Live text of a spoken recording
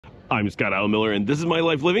I'm Scott Miller, and this is my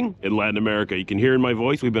life living in Latin America. You can hear in my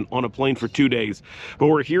voice, we've been on a plane for 2 days, but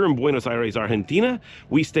we're here in Buenos Aires, Argentina.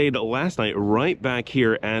 We stayed last night right back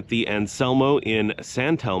here at the Anselmo in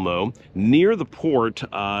San Telmo, near the port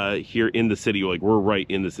here in the city. Like, we're right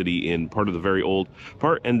in the city in part of the very old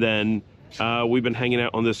part, and then we've been hanging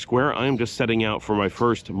out on this square. I'm just setting out for my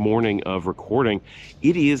first morning of recording.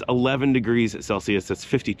 It is 11 degrees Celsius. That's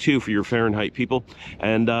 52 for your Fahrenheit people,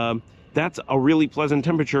 and that's a really pleasant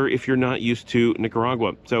temperature if you're not used to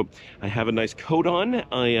Nicaragua. So I have a nice coat on.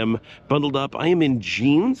 I am bundled up. I am in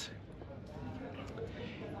jeans.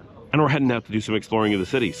 And we're heading out to do some exploring of the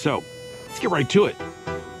city. So let's get right to it.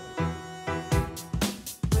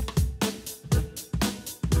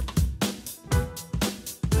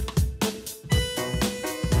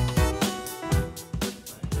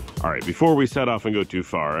 All right, before we set off and go too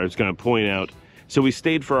far, I was going to point out, so we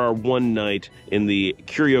stayed for our one night in the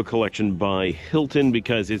Curio Collection by Hilton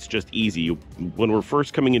because it's just easy. When we're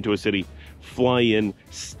first coming into a city, fly in,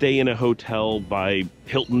 stay in a hotel by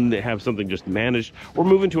Hilton, they have something just managed, or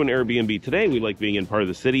move into an Airbnb. Today, we like being in part of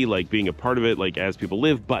the city, like being a part of it, like as people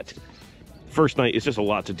live, but first night is just a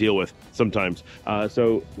lot to deal with sometimes.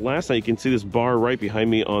 So last night, you can see this bar right behind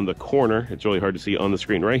me on the corner. It's really hard to see on the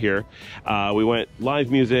screen right here. We went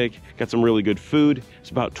live music, got some really good food. It's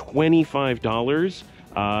about $25.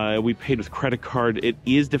 We paid with credit card. It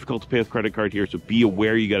is difficult to pay with credit card here, so be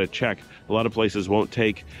aware, you got to check. A lot of places won't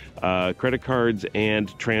take credit cards,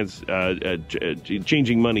 and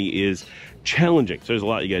changing money is challenging. So there's a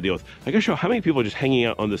lot you got to deal with. I got to show how many people are just hanging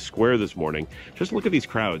out on the square this morning. Just look at these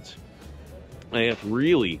crowds. I have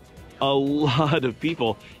really a lot of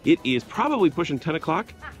people. It is probably pushing 10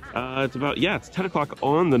 o'clock. It's about, yeah, it's 10 o'clock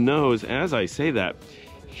on the nose as I say that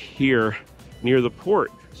here near the port.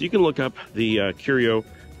 So you can look up the Curio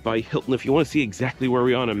by Hilton if you want to see exactly where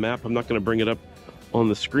we are on a map. I'm not going to bring it up on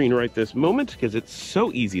the screen right this moment because it's so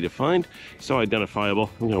easy to find, so identifiable.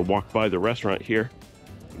 I'm going to walk by the restaurant here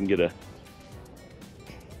and get a...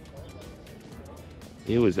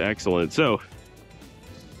 It was excellent. So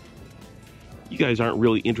you guys aren't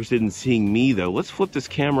really interested in seeing me, though. Let's flip this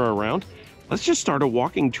camera around. Let's just start a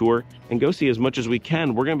walking tour and go see as much as we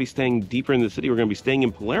can. We're going to be staying deeper in the city. We're going to be staying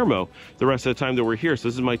in Palermo the rest of the time that we're here. So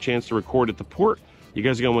this is my chance to record at the port. You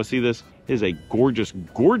guys are going to want to see this. It is a gorgeous,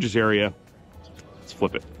 gorgeous area. Let's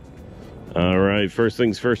flip it. All right, first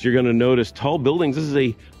things first, you're going to notice tall buildings. This is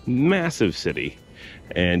a massive city,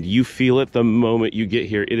 and you feel it the moment you get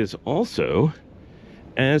here. It is also,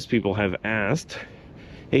 as people have asked,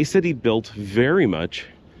 a city built very much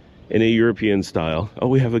in a European style. Oh,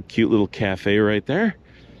 we have a cute little cafe right there.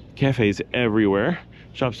 Cafes everywhere.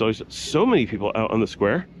 Shops always. So many people out on the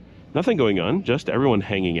square. Nothing going on, just everyone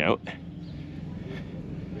hanging out.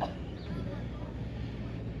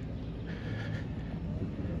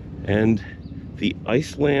 And the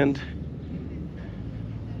Iceland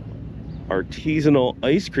artisanal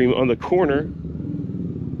ice cream on the corner.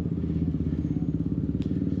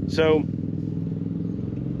 So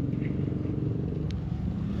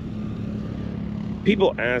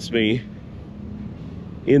people asked me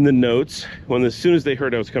in the notes, as soon as they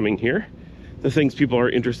heard I was coming here, the things people are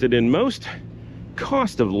interested in most: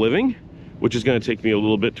 cost of living, which is going to take me a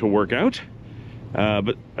little bit to work out.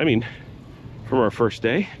 But I mean, from our first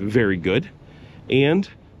day, very good. And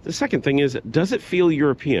the second thing is, does it feel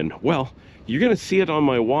European? Well, you're going to see it on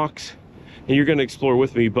my walks and you're going to explore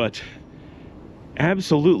with me, but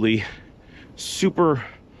absolutely super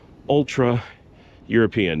ultra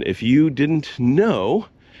European. If you didn't know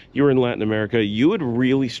you were in Latin America, you would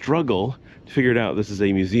really struggle to figure it out. This is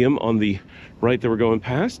a museum on the right that we're going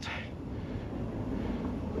past.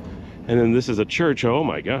 And then this is a church. Oh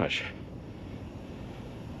my gosh.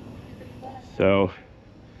 So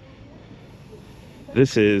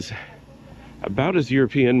this is about as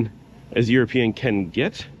European can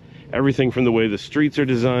get. Everything from the way the streets are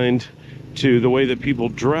designed to the way that people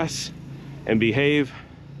dress and behave.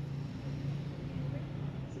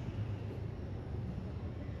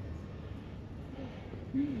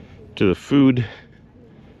 To the food.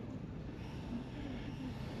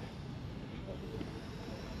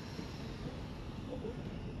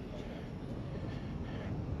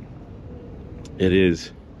 It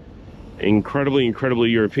is incredibly, incredibly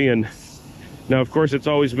European. Now, of course, it's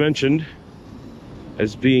always mentioned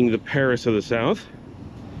as being the Paris of the South,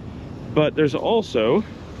 but there's also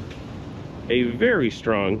a very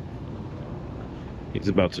strong... He's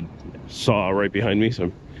about to saw right behind me, so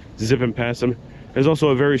I'm zipping past him. There's also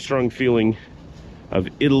a very strong feeling of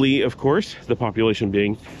Italy, of course, the population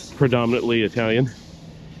being predominantly Italian,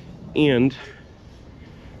 and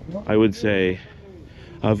I would say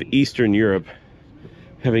of Eastern Europe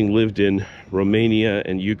having lived in Romania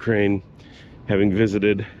and Ukraine, having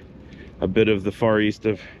visited a bit of the far east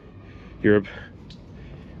of Europe,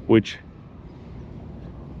 which,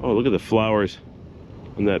 oh, look at the flowers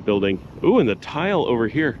on that building. Ooh, and the tile over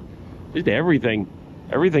here. Just everything.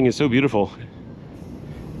 Everything is so beautiful.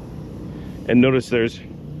 And notice there's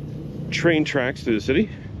train tracks through the city.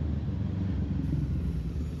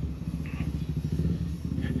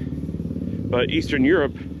 But Eastern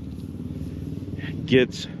Europe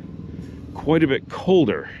gets quite a bit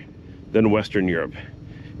colder than Western Europe.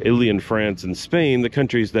 Italy and France and Spain, the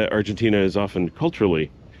countries that Argentina is often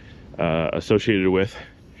culturally associated with,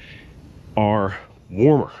 are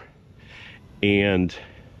warmer. And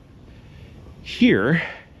here,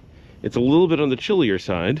 it's a little bit on the chillier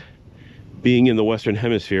side, being in the Western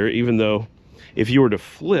Hemisphere, even though if you were to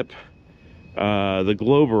flip the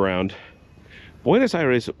globe around, Buenos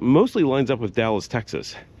Aires mostly lines up with Dallas,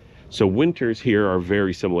 Texas. So winters here are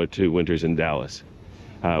very similar to winters in Dallas,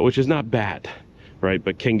 which is not bad, right?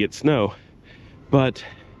 But can get snow. But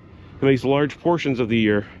it makes large portions of the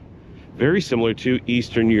year very similar to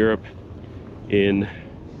Eastern Europe in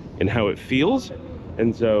how it feels.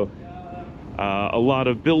 And so a lot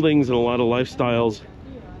of buildings and a lot of lifestyles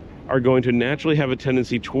are going to naturally have a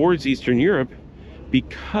tendency towards Eastern Europe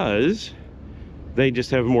because they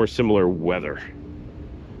just have more similar weather.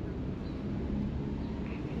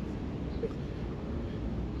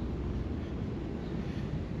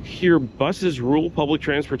 Here, buses rule public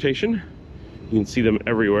transportation. You can see them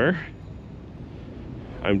everywhere.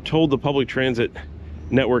 I'm told the public transit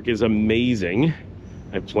network is amazing.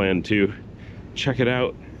 I plan to check it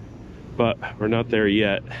out, but we're not there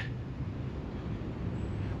yet.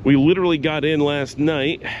 We literally got in last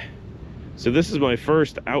night, so this is my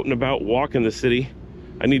first out and about walk in the city.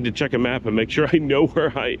 I need to check a map and make sure I know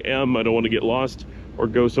where I am. I don't want to get lost or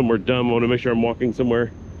go somewhere dumb. I want to make sure I'm walking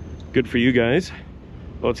somewhere good for you guys.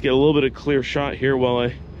 Let's get a little bit of clear shot here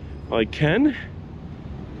while I can.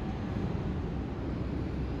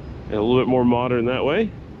 And a little bit more modern that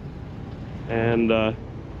way. And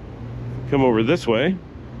come over this way.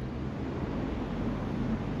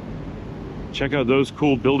 Check out those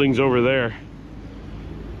cool buildings over there.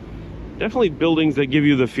 Definitely buildings that give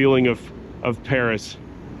you the feeling of Paris.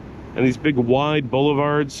 And these big wide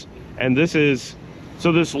boulevards. And this is,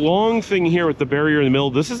 so this long thing here with the barrier in the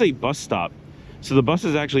middle, this is a bus stop. So the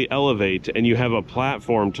buses actually elevate and you have a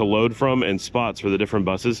platform to load from and spots for the different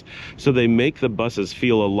buses. So they make the buses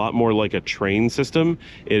feel a lot more like a train system.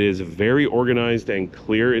 It is very organized and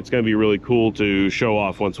clear. It's going to be really cool to show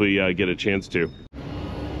off once we get a chance to.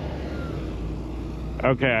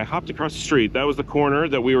 Okay, I hopped across the street. That was the corner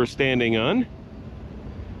that we were standing on.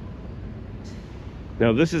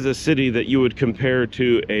 Now this is a city that you would compare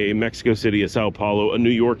to a Mexico City, a Sao Paulo, a New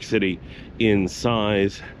York City in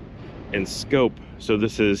size and scope. So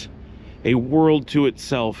this is a world to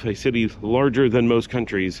itself, a city larger than most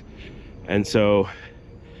countries. And so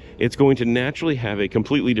it's going to naturally have a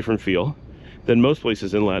completely different feel than most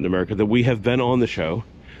places in Latin America that we have been on the show.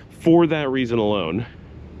 For that reason alone,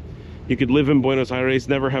 you could live in Buenos Aires,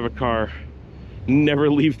 never have a car, never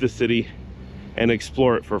leave the city, and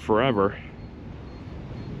explore it for forever.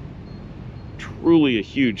 Truly a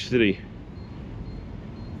huge city.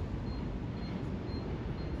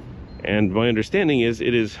 And my understanding is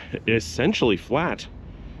it is essentially flat.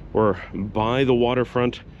 We're by the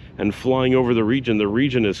waterfront and flying over the region. The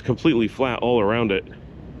region is completely flat all around it,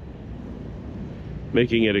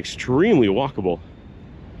 making it extremely walkable.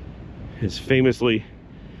 It's famously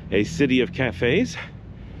a city of cafes,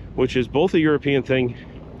 which is both a European thing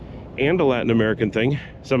and a Latin American thing.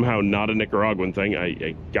 Somehow not a Nicaraguan thing.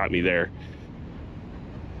 I got me there.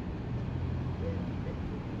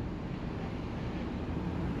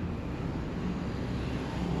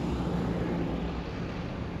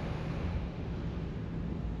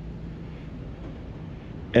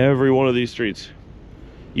 Every one of these streets,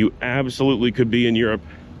 you absolutely could be in Europe.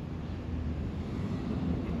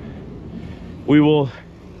 We will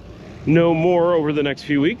know more over the next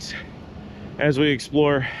few weeks as we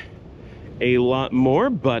explore a lot more,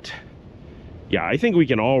 but yeah, I think we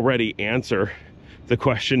can already answer the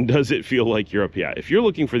question, does it feel like Europe? Yeah, if you're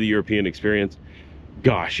looking for the European experience,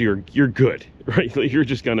 gosh, you're good, right? Like you're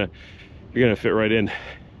gonna fit right in.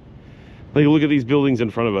 Like, look at these buildings in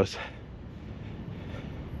front of us.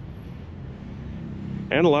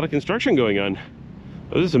 And a lot of construction going on.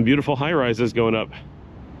 Those are some beautiful high-rises going up.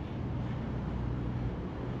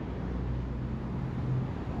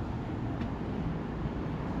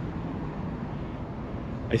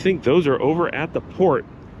 I think those are over at the port.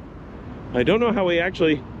 I don't know how we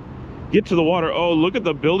actually get to the water. Oh, look at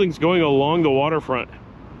the buildings going along the waterfront.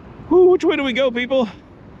 Whew, which way do we go, people?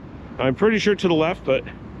 I'm pretty sure to the left, but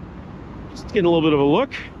just getting a little bit of a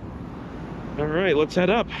look. All right, let's head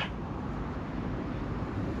up.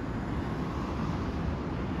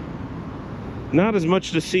 Not as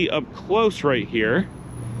much to see up close right here.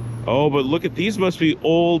 Oh, but look at these, must be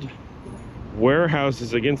old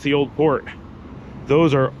warehouses against the old port.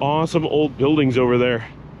 Those are awesome old buildings over there.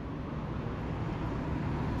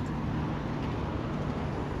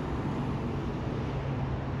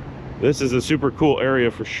 This is a super cool area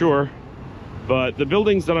for sure, but the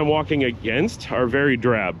buildings that I'm walking against are very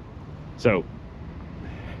drab. So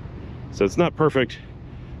it's not perfect.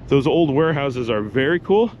 Those old warehouses are very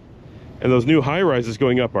cool, and those new high-rises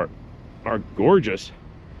going up are gorgeous.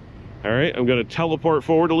 All right, I'm gonna teleport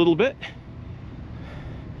forward a little bit,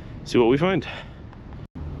 see what we find.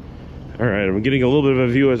 All right, I'm getting a little bit of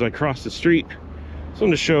a view as I cross the street. So I'm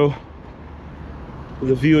gonna show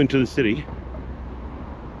the view into the city.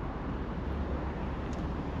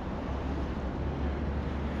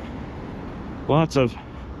 Lots of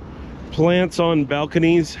plants on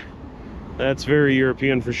balconies. That's very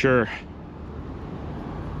European for sure.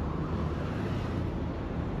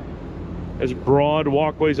 There's broad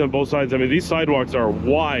walkways on both sides. I mean, these sidewalks are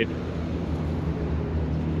wide.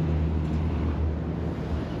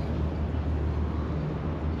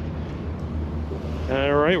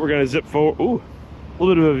 All right, we're gonna zip forward. Ooh, a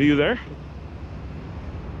little bit of a view there.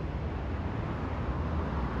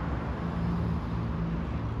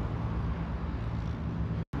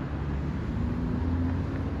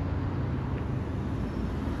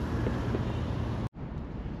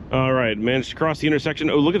 All right, managed to cross the intersection.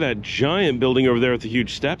 Oh, look at that giant building over there with the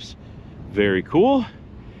huge steps. Very cool.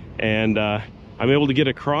 And I'm able to get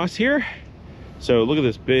across here. So look at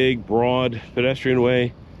this big, broad pedestrian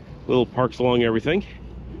way, little parks along everything.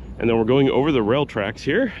 And then we're going over the rail tracks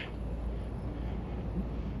here.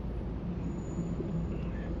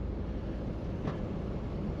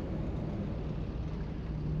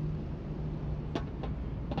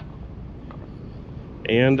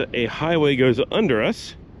 And a highway goes under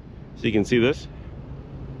us. So you can see this.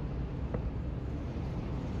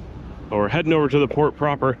 Well, we're heading over to the port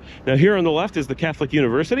proper. Now here on the left is the Catholic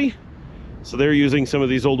University. So they're using some of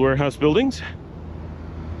these old warehouse buildings.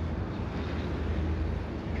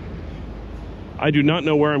 I do not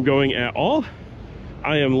know where I'm going at all.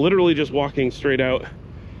 I am literally just walking straight out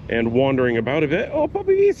and wandering about a bit. Oh,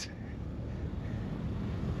 puppies!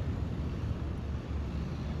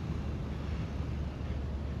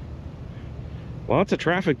 Lots of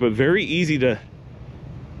traffic, but very easy to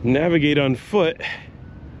navigate on foot.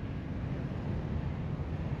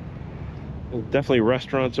 Definitely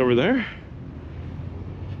restaurants over there.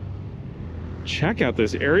 Check out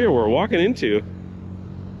this area we're walking into.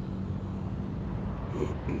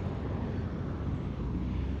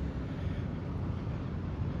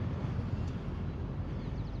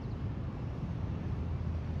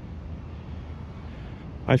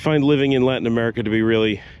 I find living in Latin America to be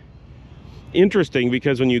really interesting,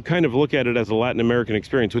 because when you kind of look at it as a Latin American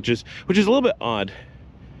experience, which is a little bit odd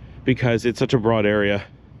because it's such a broad area,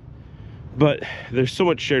 but there's so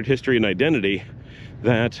much shared history and identity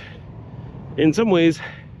that in some ways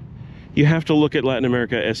you have to look at Latin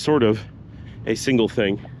America as sort of a single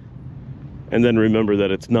thing, and then remember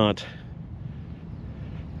that it's not.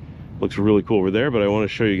 Looks really cool over there, but I want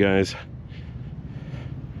to show you guys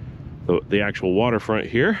the actual waterfront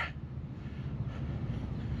here.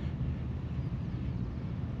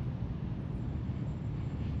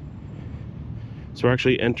 So we're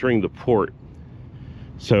actually entering the port.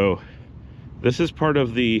 So this is part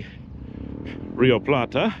of the Rio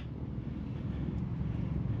Plata.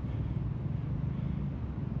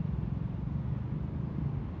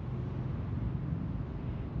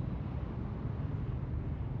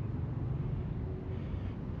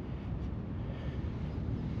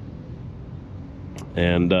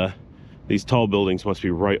 And these tall buildings must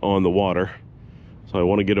be right on the water. So I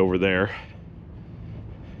want to get over there.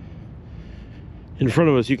 In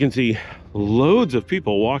front of us, you can see loads of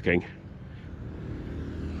people walking.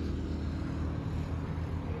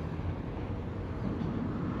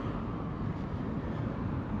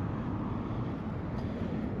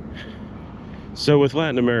 So with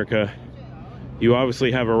Latin America, you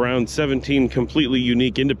obviously have around 17 completely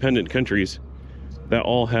unique independent countries that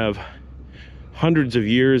all have hundreds of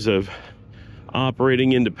years of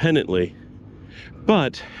operating independently.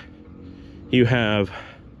 But you have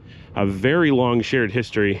a very long shared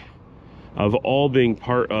history of all being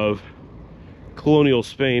part of colonial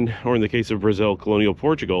Spain, or in the case of Brazil, colonial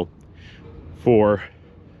Portugal, for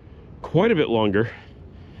quite a bit longer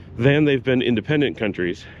than they've been independent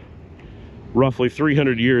countries. roughly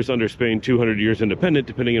 300 years under Spain, 200 years independent,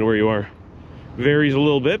 depending on where you are. Varies a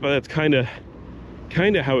little bit, but that's kind of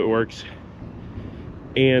how it works.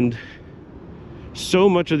 And so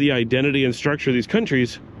much of the identity and structure of these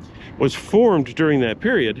countries was formed during that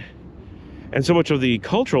period, and so much of the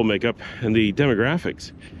cultural makeup and the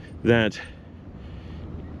demographics, that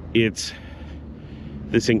it's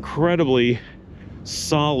this incredibly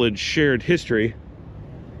solid shared history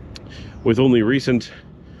with only recent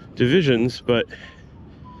divisions. But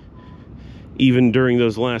even during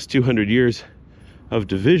those last 200 years of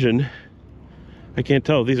division, I can't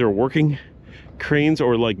tell if these are working cranes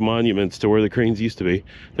or like monuments to where the cranes used to be.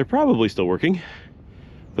 They're probably still working,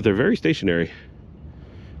 but they're very stationary.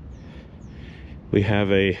 We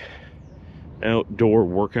have a outdoor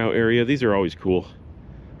workout area. These are always cool.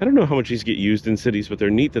 I don't know how much these get used in cities, but they're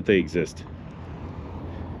neat that they exist.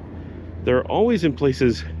 They're always in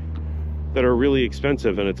places that are really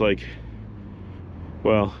expensive, and it's like,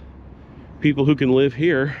 well, people who can live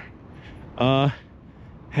here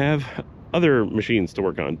have other machines to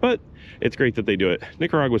work on, but it's great that they do it.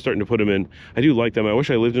 Nicaragua's starting to put them in. I do like them. I wish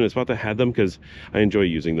I lived in a spot that had them, because I enjoy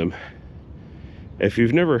using them. If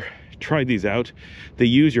you've never tried these out, they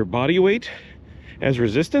use your body weight as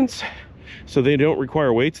resistance, so they don't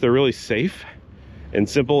require weights. They're really safe and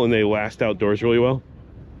simple, and they last outdoors really well.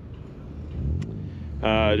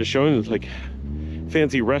 Just showing like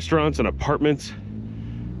fancy restaurants and apartments.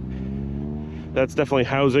 That's definitely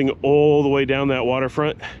housing all the way down that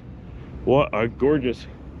waterfront. What a gorgeous,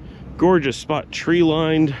 gorgeous spot. Tree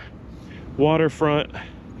lined waterfront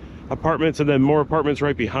apartments, and then more apartments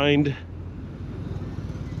right behind,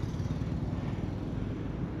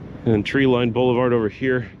 and tree lined boulevard over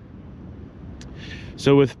here.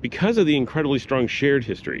 So because of the incredibly strong shared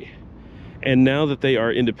history, and now that they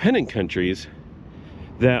are independent countries,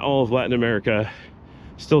 that all of Latin America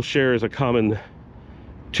still shares a common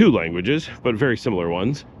two languages, but very similar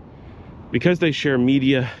ones, because they share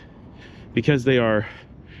media, because they are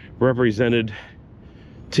represented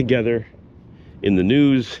together in the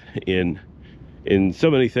news, in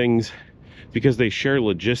so many things, because they share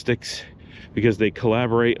logistics, because they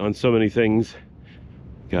collaborate on so many things.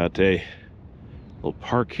 Got a little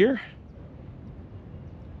park here.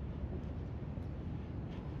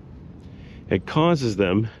 It causes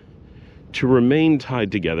them to remain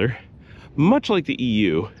tied together, much like the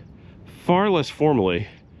EU, far less formally,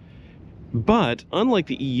 but unlike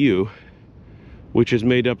the EU, which is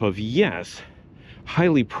made up of, yes,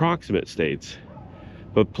 highly proximate states,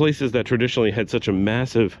 but places that traditionally had such a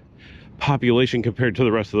massive population compared to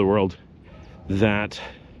the rest of the world that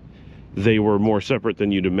they were more separate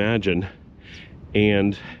than you'd imagine,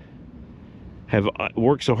 and have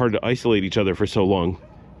worked so hard to isolate each other for so long.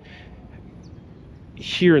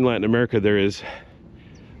 Here in Latin America, there is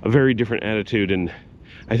a very different attitude, and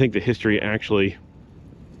I think the history actually,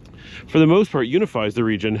 for the most part, unifies the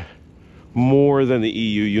region more than the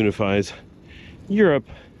EU unifies Europe,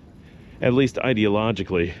 at least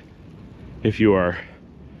ideologically. If you are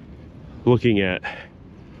looking at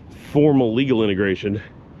formal legal integration,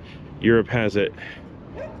 Europe has it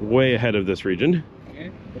way ahead of this region.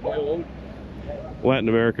 Latin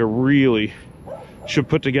America really should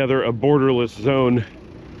put together a borderless zone.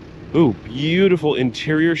 Ooh, beautiful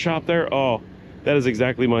interior shop there. Oh, that is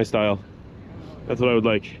exactly my style. That's what I would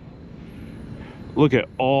like. Look at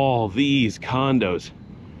all these condos.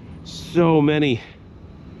 So many.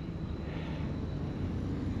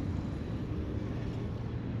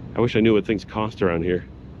 I wish I knew what things cost around here.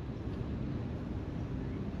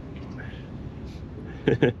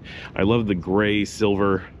 I love the gray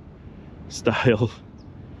silver style.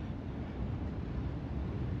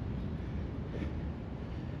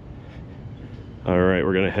 All right,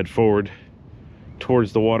 we're gonna head forward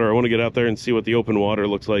towards the water. I want to get out there and see what the open water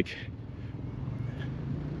looks like.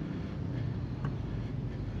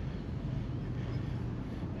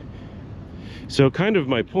 So kind of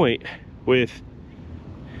my point with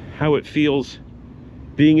how it feels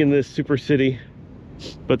being in this super city,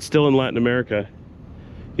 but still in Latin America,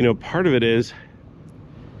 you know, part of it is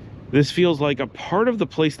this feels like a part of the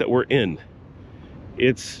place that we're in.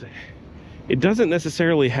 It doesn't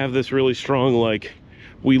necessarily have this really strong, like,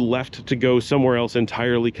 we left to go somewhere else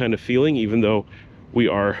entirely kind of feeling, even though we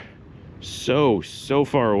are so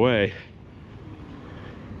far away.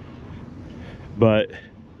 But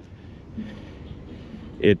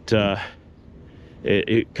it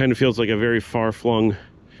kind of feels like a very far-flung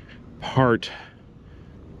part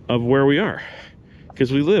of where we are,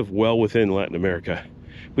 because we live well within Latin America.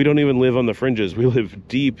 We don't even live on the fringes. We live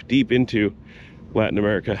deep into Latin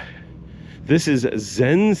America. This is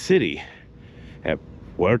Zen City at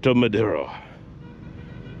Puerto Madero.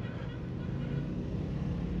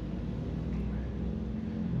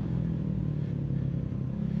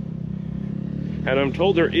 And I'm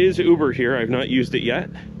told there is Uber here. I've not used it yet.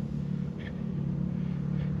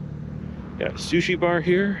 Got a sushi bar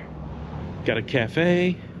here. Got a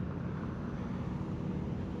cafe.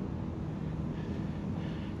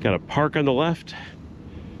 Got a park on the left.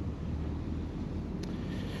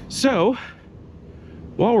 So,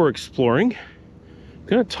 while we're exploring, I'm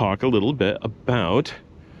gonna talk a little bit about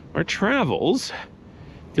our travels,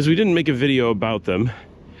 because we didn't make a video about them.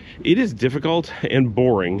 It is difficult and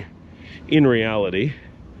boring in reality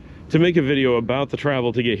to make a video about the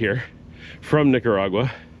travel to get here from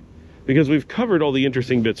Nicaragua, because we've covered all the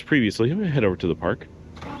interesting bits previously. I'm gonna head over to the park.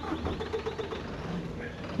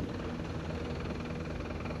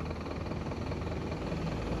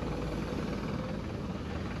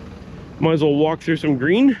 Might as well walk through some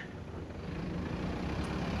green.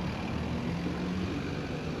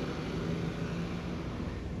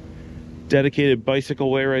 Dedicated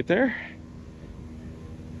bicycle way right there.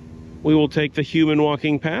 We will take the human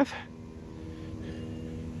walking path.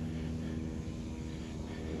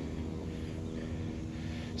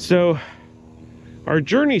 So, our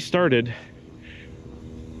journey started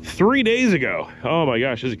 3 days ago. Oh my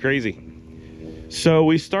gosh, this is crazy. So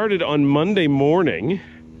we started on Monday morning.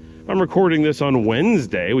 I'm recording this on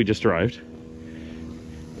Wednesday. We just arrived.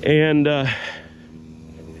 And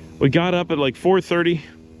we got up at like 4:30,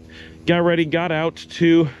 got ready, got out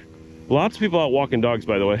to, lots of people out walking dogs,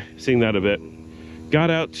 by the way, seeing that a bit.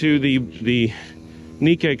 Got out to the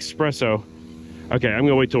Nika Espresso. Okay, I'm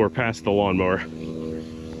gonna wait till we're past the lawnmower.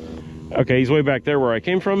 Okay, he's way back there where I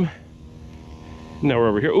came from. Now we're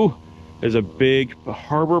over here. Ooh, there's a big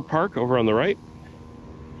harbor park over on the right.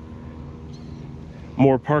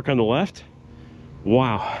 More park on the left.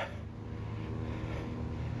 Wow.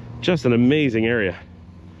 Just an amazing area.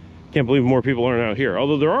 Can't believe more people aren't out here.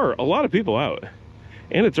 Although there are a lot of people out.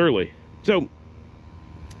 And it's early. So,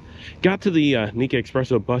 got to the Nika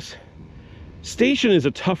Espresso bus. Station is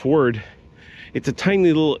a tough word. It's a tiny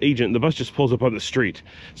little agent. The bus just pulls up on the street.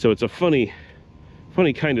 So it's a funny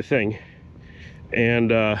kind of thing.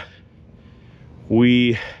 And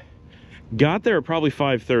we got there at probably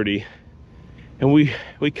 5:30. And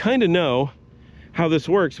we kind of know how this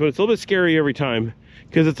works, but it's a little bit scary every time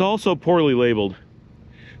because it's also poorly labeled.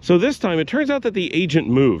 So this time it turns out that the agent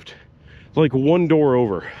moved like one door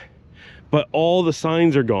over, but all the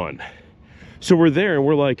signs are gone. So we're there and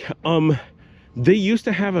we're like, they used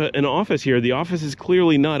to have an office here. The office is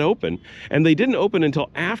clearly not open, and they didn't open until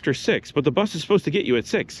after 6, but the bus is supposed to get you at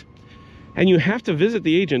 6. And you have to visit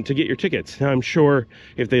the agent to get your tickets. Now, I'm sure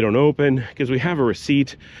if they don't open, because we have a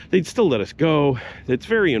receipt, they'd still let us go. It's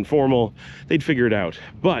very informal. They'd figure it out.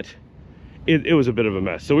 But it was a bit of a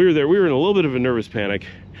mess. So we were there. We were in a little bit of a nervous panic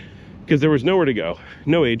because there was nowhere to go.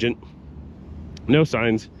 No agent, no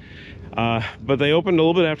signs. But they opened a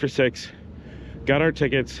little bit after 6, got our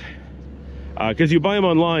tickets, because you buy them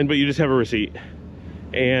online, but you just have a receipt.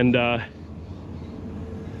 And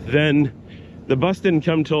then the bus didn't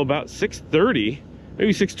come till about 6:30,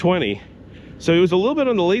 maybe 6:20. So it was a little bit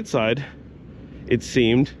on the late side, it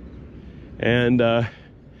seemed. And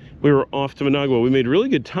we were off to Managua. We made really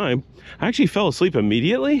good time. I actually fell asleep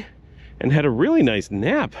immediately and had a really nice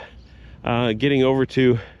nap getting over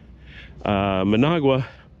to Managua.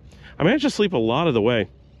 I managed to sleep a lot of the way.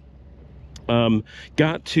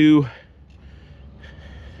 Got to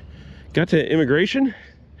immigration,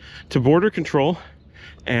 to border control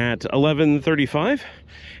at 11:35,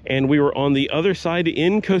 and we were on the other side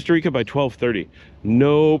in Costa Rica by 12:30.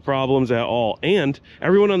 No problems at all. And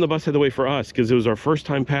everyone on the bus had to wait for us because it was our first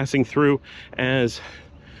time passing through as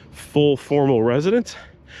full formal residents.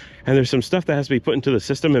 And there's some stuff that has to be put into the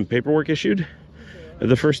system and paperwork issued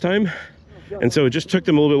the first time. And so it just took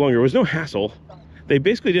them a little bit longer. It was no hassle. They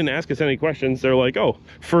basically didn't ask us any questions. They're like, oh,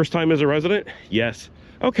 first time as a resident? Yes.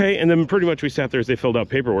 Okay, and then pretty much we sat there as they filled out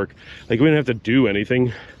paperwork. Like, we didn't have to do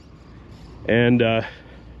anything. And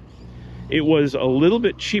it was a little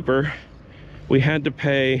bit cheaper. We had to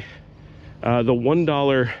pay the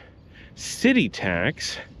 $1 city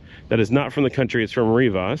tax that is not from the country, it's from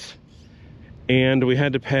Rivas. And we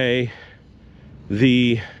had to pay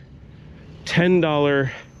the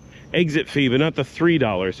 $10 exit fee, but not the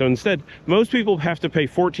 $3. So instead, most people have to pay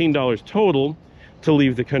 $14 total to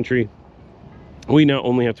leave the country. We now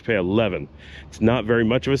only have to pay $11. It's not very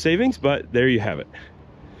much of a savings, but there you have it.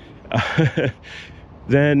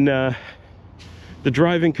 Then the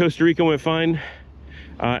drive in Costa Rica went fine.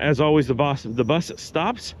 As always, the bus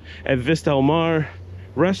stops at Vista El Mar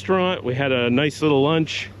restaurant. We had a nice little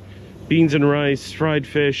lunch, beans and rice, fried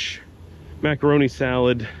fish, macaroni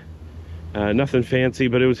salad. Nothing fancy,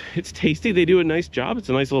 but it's tasty. They do a nice job. It's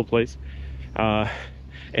a nice little place. And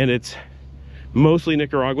it's mostly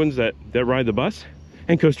Nicaraguans that ride the bus,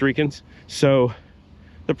 and Costa Ricans. So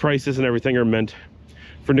the prices and everything are meant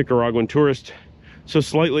for Nicaraguan tourists. So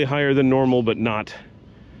slightly higher than normal, but not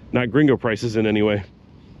gringo prices in any way.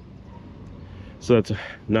 So that's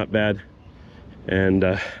not bad. And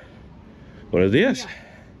buenos dias.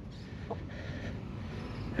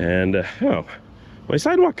 And oh, my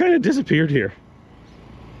sidewalk kind of disappeared here.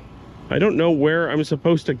 I don't know where I'm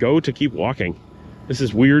supposed to go to keep walking. This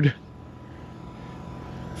is weird.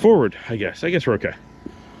 Forward, I guess we're okay.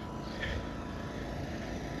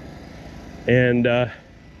 And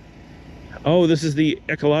oh, this is the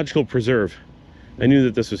ecological preserve. I knew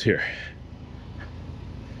that this was here.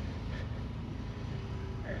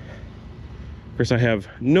 Of course, I have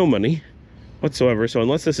no money whatsoever, so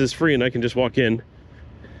unless this is free and I can just walk in,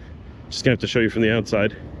 just gonna have to show you from the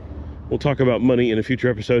outside. We'll talk about money in a future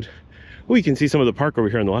episode. Oh, you can see some of the park over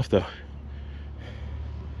here on the left, though.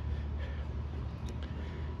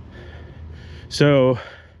 So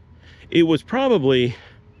it was probably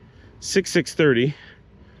 6:30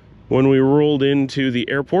 when we rolled into the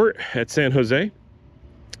airport at San Jose.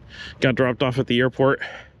 Got dropped off at the airport.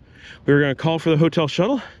 We were going to call for the hotel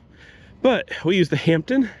shuttle, but we used the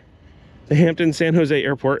Hampton San Jose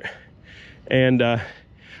airport. And a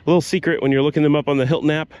little secret, when you're looking them up on the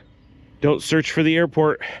Hilton app, don't search for the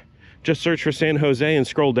airport, just search for San Jose and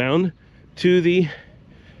scroll down to the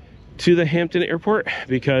Hampton airport,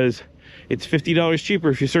 because it's $50 cheaper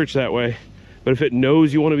if you search that way. But if it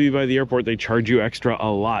knows you want to be by the airport, they charge you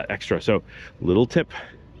a lot extra. So little tip.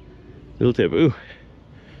 Ooh,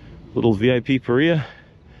 little VIP Paria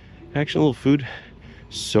action, little food.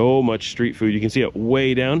 So much street food. You can see it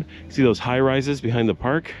way down. You see those high rises behind the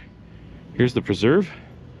park. Here's the preserve.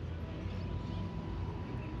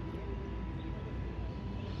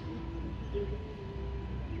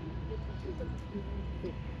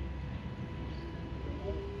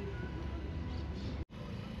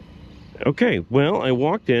 Okay, well, I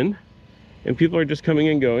walked in and people are just coming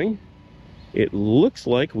and going. It looks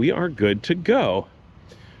like we are good to go.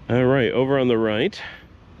 All right, over on the right,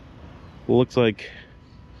 looks like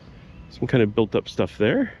some kind of built up stuff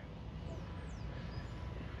there.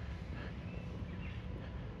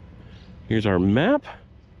 Here's our map.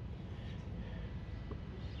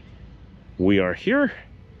 We are here.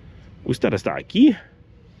 Usted está aquí.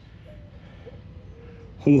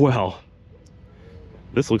 Well,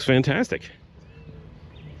 this looks fantastic.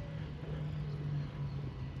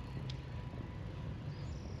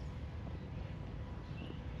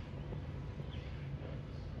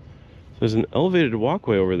 There's an elevated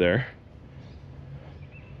walkway over there.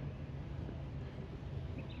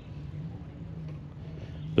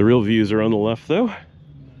 The real views are on the left, though.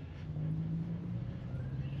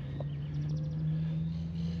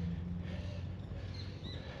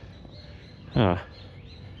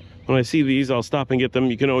 When I see these, I'll stop and get them.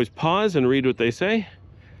 You can always pause and read what they say.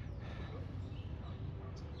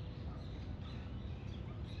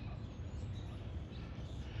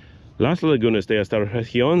 Las lagunas de esta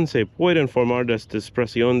región se pueden formar de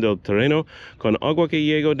dispersión del terreno con agua que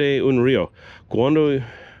llega de un río, cuando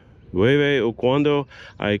llueve o cuando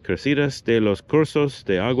hay crecidas de los cursos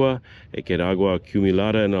de agua y queda agua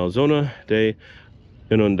acumulada en la zona de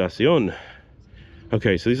inundación.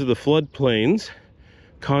 Okay, so these are the flood plains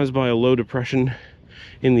caused by a low depression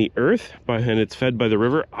in the earth, and it's fed by the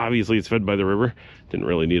river. Obviously, it's fed by the river. Didn't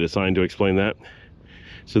really need a sign to explain that.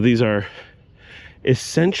 So these are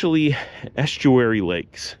essentially estuary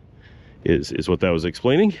lakes, is what that was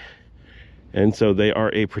explaining. And so they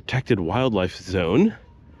are a protected wildlife zone.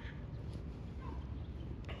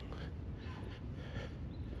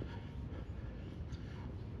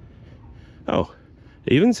 Oh,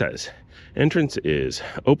 it even says entrance is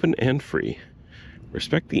open and free.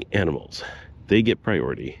 Respect the animals. They get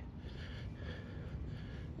priority.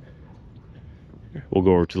 We'll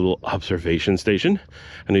go over to the little observation station.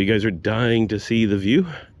 I know you guys are dying to see the view.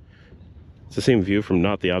 It's the same view from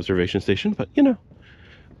not the observation station, but you know,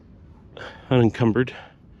 unencumbered.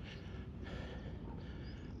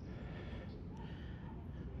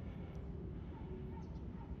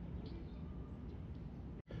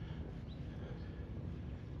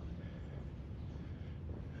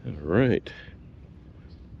 All right.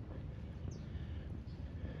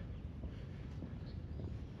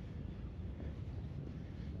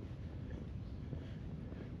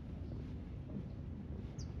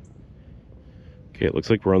 Okay, it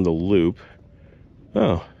looks like we're on the loop.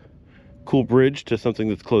 Oh, cool bridge to something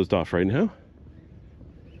that's closed off right now.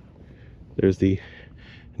 There's the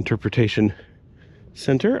interpretation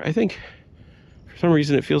center. I think for some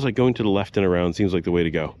reason it feels like going to the left and around seems like the way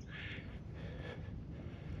to go.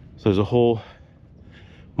 So there's a whole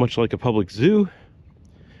much like a public zoo.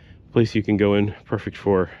 Place you can go in, perfect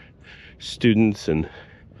for students and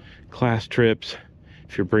class trips.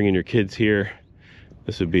 If you're bringing your kids here,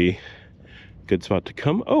 this would be a good spot to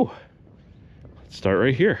come. Oh, let's start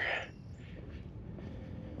right here.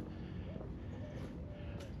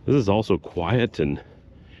 This is also quiet and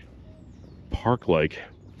park-like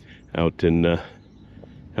out in the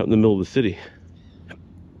middle of the city.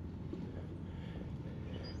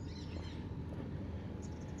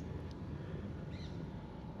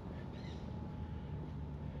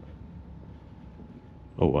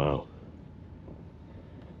 Oh, wow.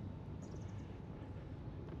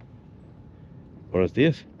 Buenos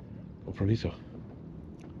días. Con permiso.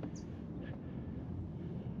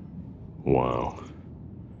 Wow.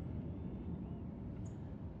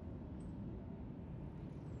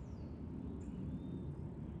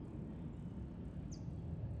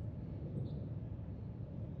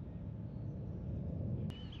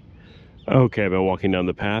 Okay, I've been walking down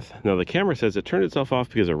the path. Now the camera says it turned itself off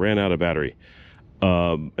because it ran out of battery.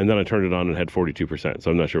 And then I turned it on and had 42%,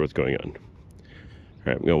 so I'm not sure what's going on. All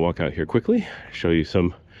right, I'm gonna walk out here quickly, show you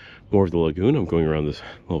some more of the lagoon. I'm going around this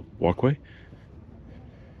little walkway.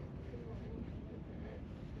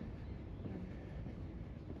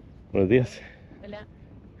 Buenos días. Hola.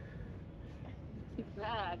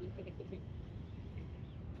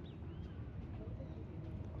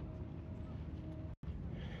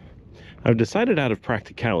 I've decided out of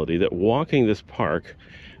practicality that walking this park,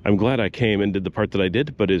 I'm glad I came and did the part that I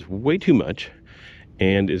did, but is way too much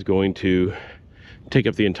and is going to take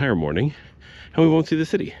up the entire morning and we won't see the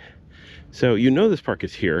city. So you know this park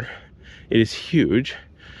is here. It is huge,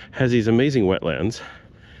 has these amazing wetlands.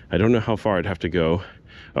 I don't know how far I'd have to go.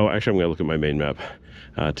 Oh, actually I'm gonna look at my main map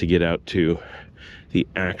to get out to the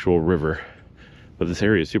actual river. But this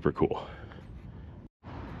area is super cool.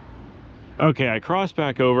 Okay, I crossed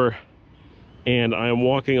back over and I am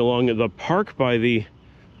walking along the park by the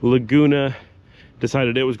Laguna.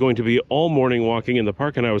 Decided it was going to be all morning walking in the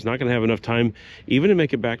park and I was not going to have enough time even to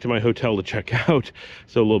make it back to my hotel to check out.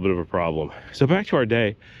 So a little bit of a problem. So back to our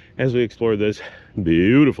day as we explore this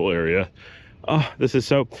beautiful area. Oh, this is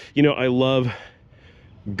so, you know, I love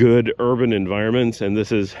good urban environments, and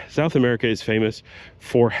South America is famous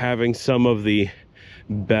for having some of the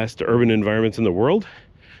best urban environments in the world.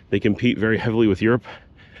 They compete very heavily with Europe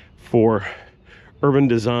for urban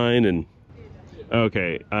design. And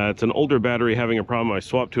okay, it's an older battery having a problem. I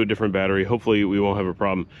swapped to a different battery. Hopefully we won't have a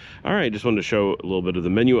problem. All right, just wanted to show a little bit of the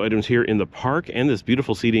menu items here in the park and this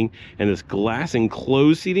beautiful seating and this glass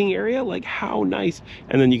enclosed seating area. Like, how nice.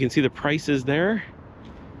 And then you can see the prices there,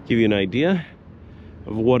 give you an idea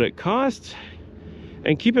of what it costs.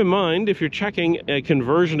 And keep in mind, if you're checking a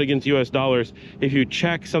conversion against US dollars, if you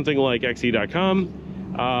check something like xe.com,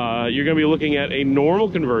 you're going to be looking at a normal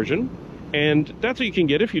conversion, and that's what you can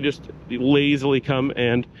get if you just lazily come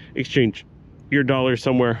and exchange your dollars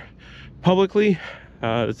somewhere publicly.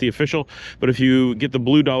 It's the official, but if you get the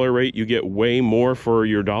blue dollar rate, you get way more for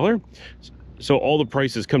your dollar. So all the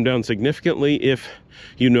prices come down significantly if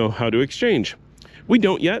you know how to exchange. We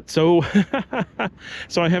don't yet, so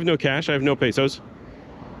so I have no cash, I have no pesos.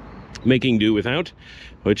 Making do without,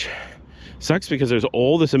 which sucks because there's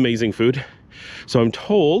all this amazing food. So I'm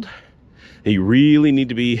told that you really need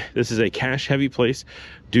to be, this is a cash heavy place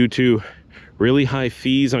due to really high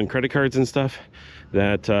fees on credit cards and stuff,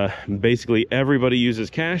 that basically everybody uses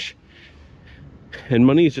cash, and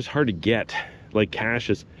money is just hard to get. Like, cash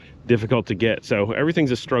is difficult to get, so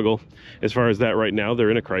everything's a struggle as far as that right now. They're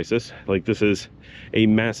in a crisis. Like, this is a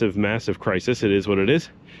massive crisis. It is what it is.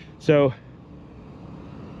 So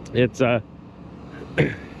it's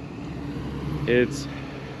it's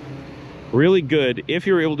really good if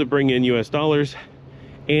you're able to bring in US dollars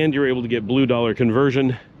and you're able to get blue dollar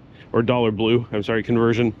conversion, or dollar blue, I'm sorry,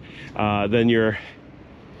 conversion. Then you're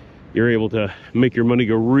able to make your money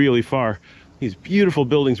go really far. These beautiful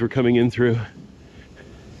buildings we're coming in through.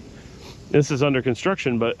 This is under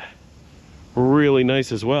construction, but really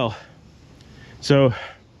nice as well. So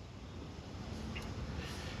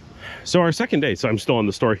our second day, so I'm still on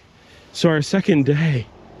the story. So our second day,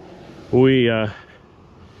 we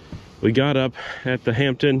got up at the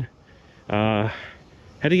Hampton, had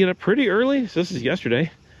to get up pretty early. So this is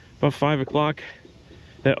yesterday, about 5 o'clock.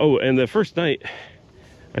 Oh, and the first night,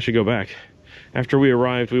 I should go back. After we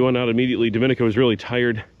arrived, we went out immediately. Dominica was really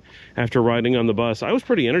tired after riding on the bus. I was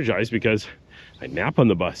pretty energized because I nap on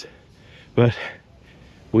the bus. But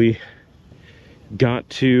we got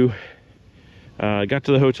to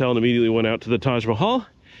the hotel and immediately went out to the Taj Mahal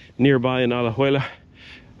nearby in Alajuela,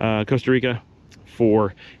 Costa Rica,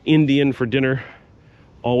 for Indian for dinner.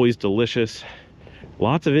 Always delicious.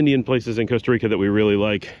 lots of Indian places in Costa Rica that we really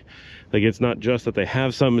like. Like, it's not just that they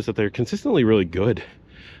have some, it's that they're consistently really good.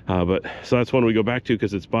 But so that's one we go back to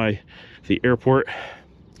because it's by the airport.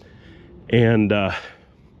 And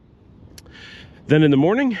then in the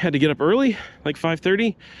morning, had to get up early, like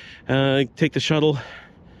 5:30, take the shuttle.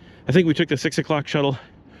 I think we took the 6 o'clock shuttle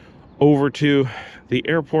over to the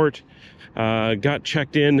airport, got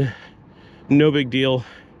checked in, no big deal.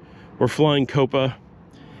 We're flying Copa,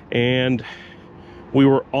 and we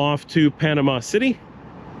were off to Panama City.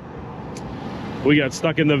 We got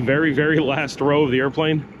stuck in the very, very last row of the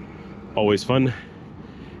airplane. Always fun.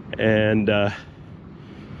 And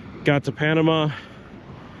got to Panama,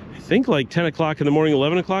 I think like 10 o'clock in the morning,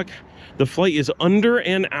 11 o'clock. The flight is under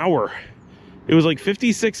an hour. It was like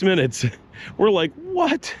 56 minutes. We're like,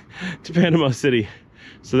 what? To Panama City.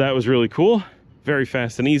 So that was really cool. Very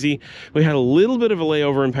fast and easy. We had a little bit of a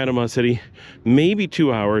layover in Panama City, maybe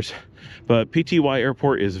 2 hours, but PTY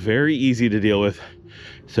Airport is very easy to deal with.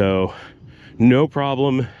 So no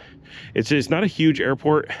problem. It's just not a huge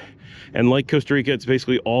airport. And like Costa Rica, it's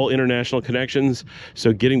basically all international connections.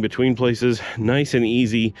 So getting between places, nice and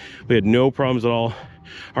easy. We had no problems at all.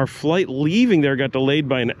 Our flight leaving there got delayed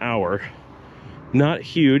by an hour. Not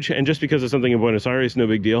huge. And just because of something in Buenos Aires, no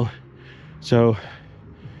big deal. So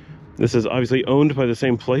this is obviously owned by the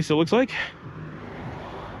same place, it looks like.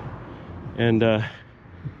 And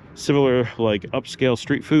similar, like, upscale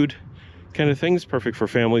street food kind of things. Perfect for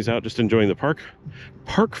families out just enjoying the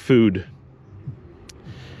park food.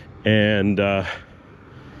 And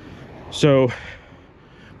so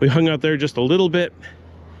we hung out there just a little bit,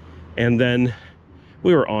 and then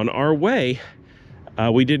we were on our way.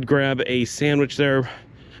 We did grab a sandwich there.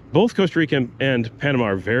 Both Costa Rica and Panama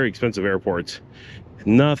are very expensive airports.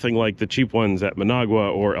 Nothing like the cheap ones at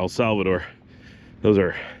Managua or El Salvador. Those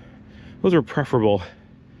are preferable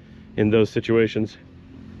in those situations.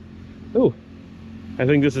 Oh, I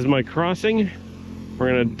think this is my crossing. We're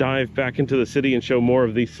gonna dive back into the city and show more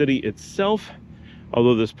of the city itself.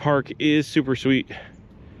 Although this park is super sweet,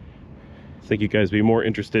 I think you guys would be more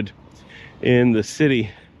interested in the city.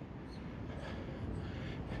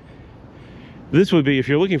 This would be, if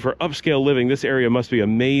you're looking for upscale living, this area must be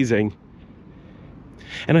amazing.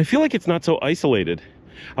 And I feel like it's not so isolated.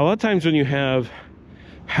 A lot of times when you have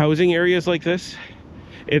housing areas like this,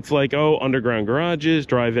 it's like, oh, underground garages,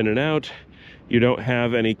 drive in and out. You don't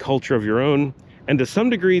have any culture of your own. And to some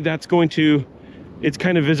degree, it's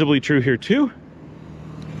kind of visibly true here too.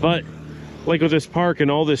 But like with this park and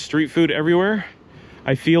all this street food everywhere,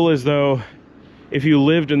 I feel as though if you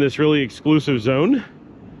lived in this really exclusive zone,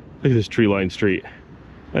 look at this tree-lined street.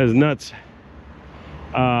 That is nuts.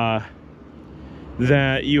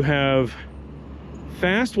 That you have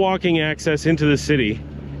fast walking access into the city,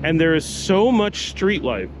 and there is so much street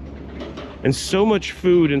life and so much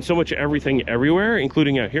food and so much everything everywhere,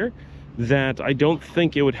 including out here, that I don't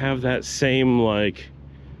think it would have that same like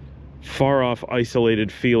far off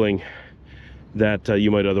isolated feeling that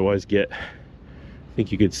you might otherwise get. I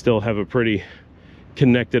think you could still have a pretty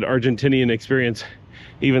connected Argentinian experience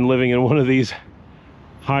even living in one of these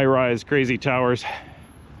high-rise crazy towers.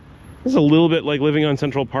 This is a little bit like living on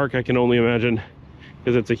Central Park, I can only imagine,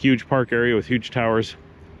 because it's a huge park area with huge towers.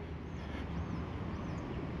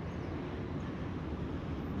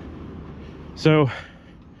 So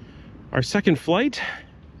our second flight,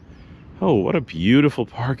 oh, what a beautiful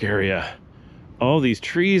park area. All these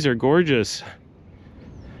trees are gorgeous.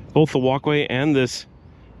 Both the walkway and this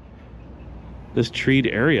treed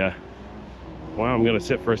area. Wow, I'm gonna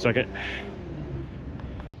sit for a second.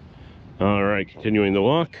 All right, continuing the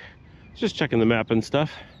walk. Just checking the map and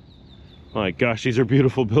stuff. My gosh, these are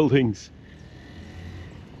beautiful buildings.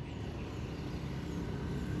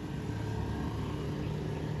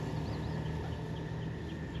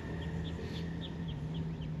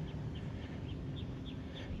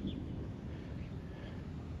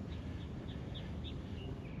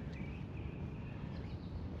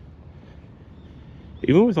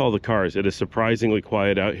 Even with all the cars, it is surprisingly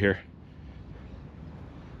quiet out here.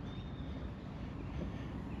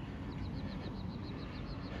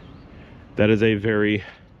 That is a very,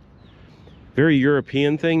 very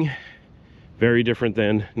European thing. Very different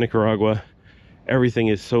than Nicaragua. Everything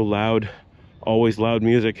is so loud, always loud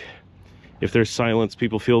music. If there's silence,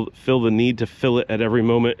 people feel the need to fill it at every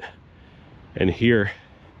moment. And here,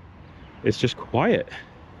 it's just quiet.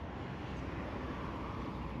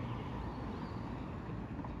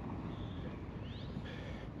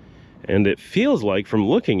 And it feels like, from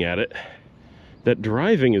looking at it, that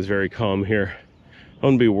driving is very calm here. I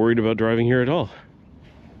wouldn't be worried about driving here at all.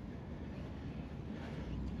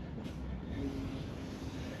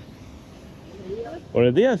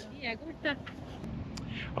 Buenos dias.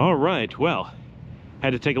 All right, well,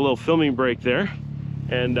 had to take a little filming break there,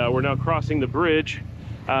 and we're now crossing the bridge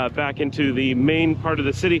back into the main part of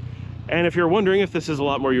the city. And if you're wondering if this is a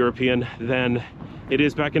lot more European than it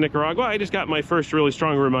is back in Nicaragua, I just got my first really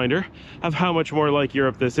strong reminder of how much more like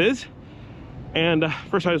Europe this is. And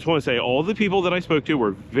first, I just want to say all the people that I spoke to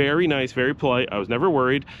were very nice, very polite. I was never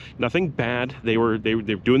worried, nothing bad. They were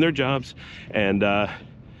doing their jobs, and I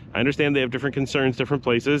understand they have different concerns, different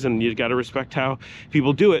places, and you got to respect how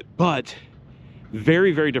people do it, but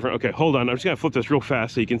very, very different. Okay, hold on. I'm just gonna flip this real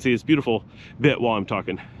fast so you can see this beautiful bit while I'm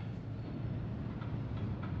talking.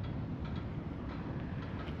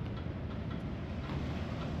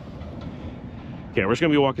 Okay, we're just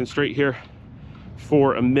gonna be walking straight here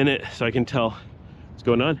for a minute so I can tell what's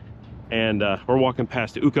going on. And we're walking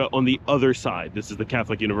past UCA on the other side. This is the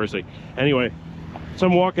Catholic University. Anyway, so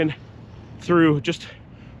I'm walking through just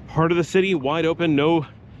part of the city, wide open,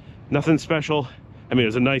 nothing special. I mean, it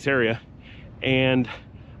was a nice area. And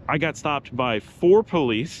I got stopped by 4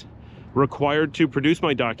 police, required to produce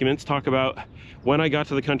my documents, talk about when I got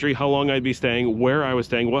to the country, how long I'd be staying, where I was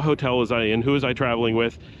staying, what hotel was I in, who was I traveling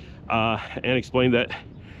with, and explain that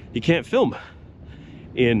you can't film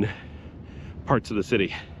in parts of the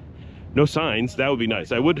city. No signs. That would be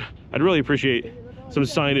nice. I'd really appreciate some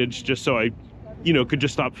signage just so I, could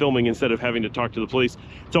just stop filming instead of having to talk to the police.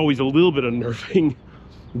 It's always a little bit unnerving,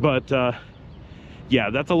 but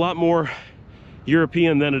yeah, that's a lot more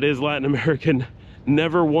European than it is Latin American.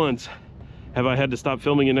 Never once have I had to stop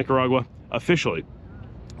filming in Nicaragua officially.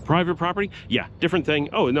 Private property, yeah, different thing.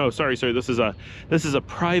 Oh no, sorry, this is a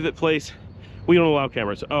private place. We don't allow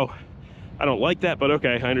cameras. Oh, I don't like that, but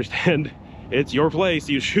okay, I understand. It's your place,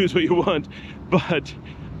 you choose what you want. But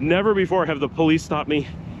never before have the police stopped me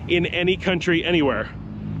in any country, anywhere.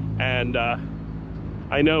 And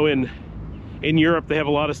I know in Europe they have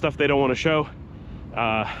a lot of stuff they don't want to show,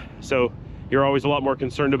 so you're always a lot more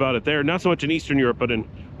concerned about it there. Not so much in Eastern Europe, but in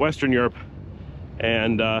Western Europe.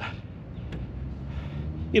 And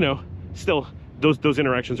still those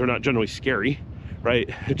interactions are not generally scary, right?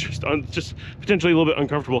 It's just potentially a little bit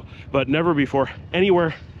uncomfortable. But never before,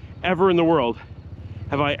 anywhere ever in the world,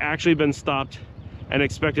 have I actually been stopped and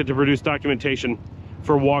expected to produce documentation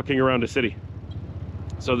for walking around a city.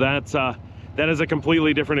 So that is a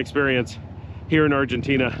completely different experience here in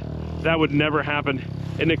Argentina. That would never happen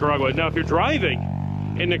in Nicaragua. Now, if you're driving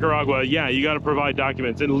in Nicaragua, yeah, you got to provide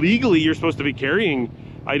documents, and legally you're supposed to be carrying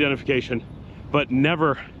identification, but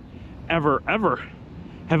never, ever, ever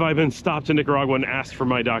have I been stopped in Nicaragua and asked for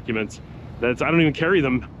my documents. I don't even carry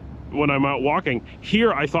them when I'm out walking.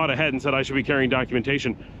 Here, I thought ahead and said I should be carrying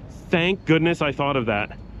documentation. Thank goodness I thought of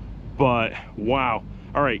that. But wow.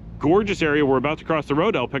 All right, gorgeous area. We're about to cross the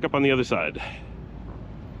road. I'll pick up on the other side.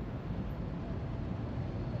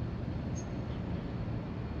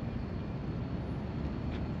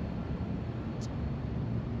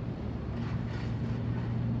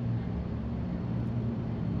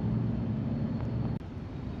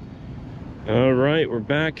 All right, we're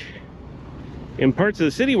back in parts of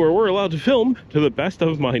the city where we're allowed to film, to the best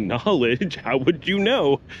of my knowledge. How would you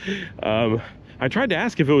know? I tried to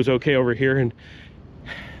ask if it was okay over here, and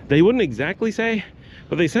they wouldn't exactly say,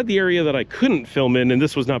 but they said the area that I couldn't film in, and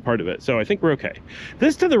this was not part of it. So I think we're okay.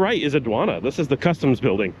 This to the right is Aduana. This is the customs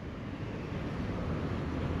building,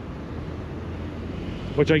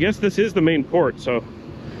 which I guess this is the main port. So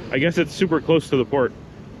I guess it's super close to the port.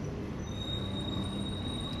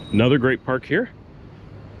 Another great park here.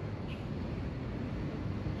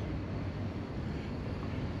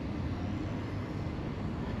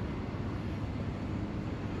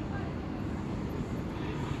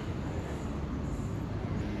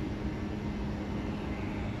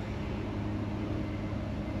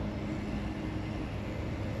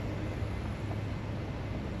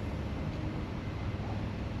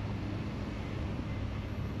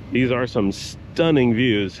 These are some stunning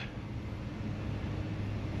views.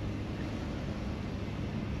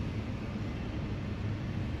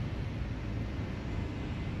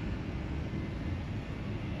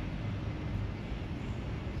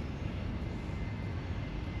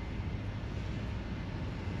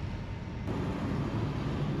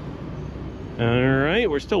 All right,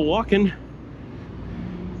 we're still walking.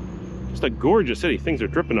 Just a gorgeous city. Things are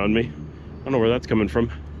dripping on me. I don't know where that's coming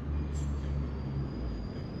from.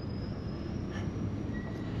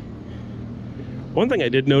 One thing I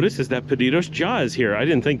did notice is that Pedidos Ja is here. I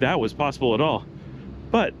didn't think that was possible at all,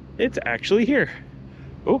 but it's actually here.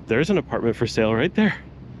 Oh, there's an apartment for sale right there.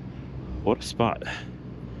 What a spot.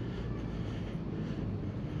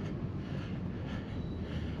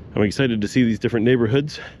 I'm excited to see these different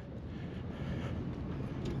neighborhoods.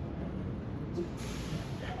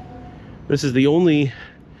 This is the only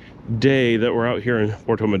day that we're out here in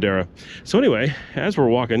Puerto Madero. So anyway, as we're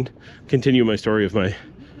walking, continue my story of my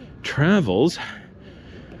travels.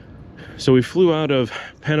 So we flew out of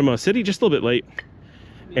Panama City just a little bit late,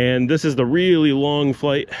 and this is the really long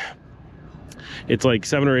flight. It's like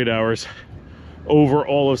 7 or 8 hours over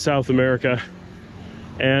all of South America,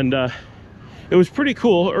 and it was pretty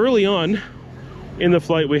cool. Early on in the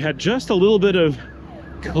flight, we had just a little bit of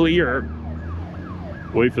clear.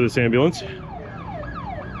 Wait for this ambulance.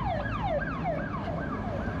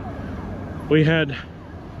 We had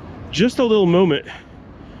just a little moment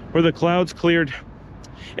where the clouds cleared,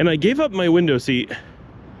 and I gave up my window seat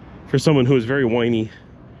for someone who was very whiny.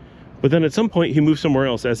 But then at some point he moved somewhere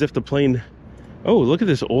else, as if the plane... Oh, look at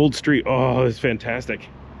this old street. Oh, it's fantastic.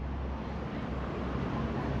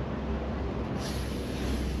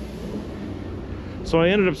 So I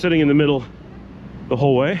ended up sitting in the middle the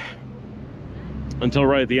whole way until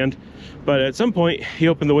right at the end. But at some point he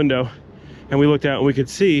opened the window and we looked out and we could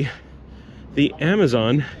see the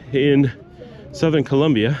Amazon in southern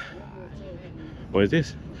Colombia. What is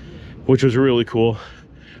this? Which was really cool.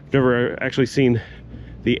 Never actually seen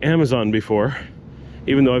the Amazon before,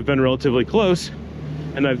 even though I've been relatively close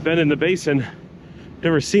and I've been in the basin,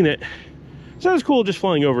 never seen it. So it was cool just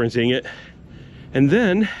flying over and seeing it. And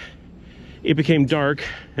then it became dark,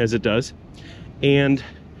 as it does, and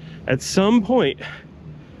at some point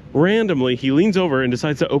randomly he leans over and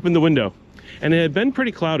decides to open the window. And it had been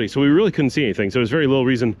pretty cloudy, so we really couldn't see anything, so there was very little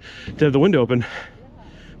reason to have the window open.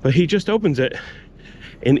 But he just opens it,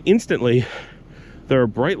 and instantly there are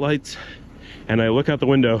bright lights, and I look out the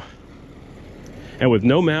window, and with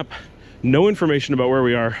no map, no information about where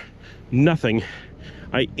we are, nothing,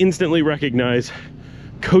 I instantly recognize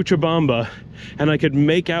Cochabamba, and I could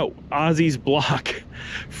make out Ozzy's block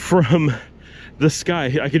from the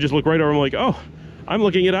sky. I could just look right over, I'm like, oh, I'm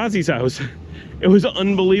looking at Ozzy's house. It was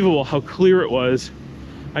unbelievable how clear it was.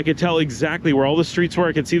 I could tell exactly where all the streets were.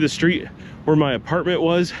 I could see the street where my apartment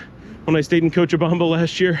was when I stayed in Cochabamba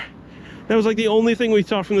last year. That was like the only thing we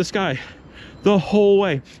saw from the sky the whole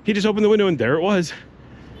way. He just opened the window and there it was.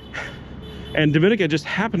 And Dominica just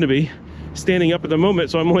happened to be standing up at the moment,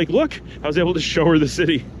 so I'm like, look, I was able to show her the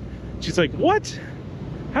city. She's like, what?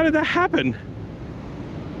 How did that happen?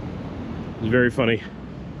 It was very funny.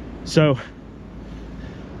 So,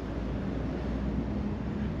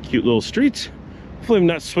 cute little streets. Hopefully I'm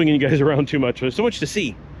not swinging you guys around too much. There's so much to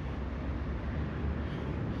see.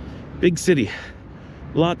 Big city,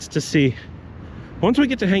 lots to see. Once we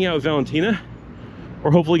get to hang out with Valentina, we're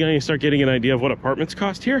hopefully going to start getting an idea of what apartments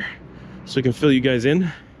cost here, so we can fill you guys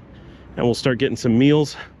in, and we'll start getting some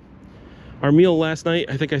meals. Our meal last night,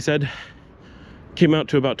 I think I said, came out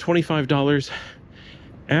to about $25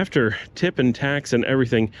 after tip and tax and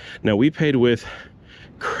everything. Now we paid with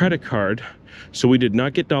credit card, so we did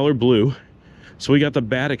not get dollar blue, so we got the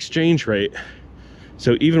bad exchange rate.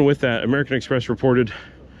 So even with that, American Express reported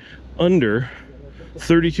under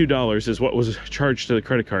 $32 is what was charged to the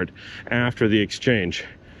credit card after the exchange.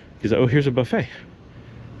 Because, oh, here's a buffet.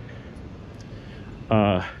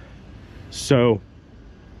 So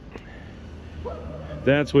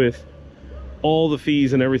that's with all the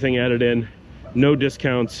fees and everything added in, no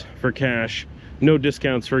discounts for cash, no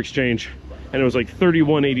discounts for exchange, and it was like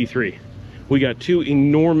 $31.83. We got 2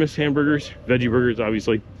 enormous hamburgers, veggie burgers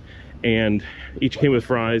obviously, and each came with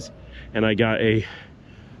fries, and I got a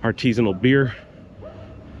artisanal beer.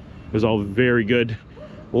 It was all very good.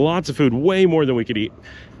 Lots of food, way more than we could eat.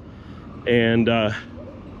 And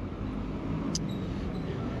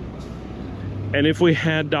if we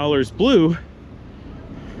had dollars blue,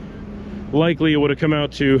 likely it would have come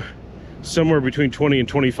out to somewhere between $20 and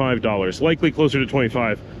 $25. Likely closer to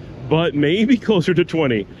 25, but maybe closer to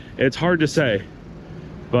 20. It's hard to say.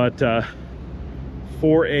 But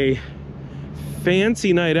for a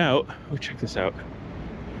fancy night out, oh, check this out.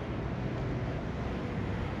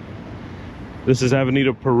 This is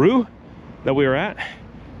Avenida Peru that we are at,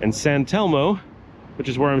 and San Telmo, which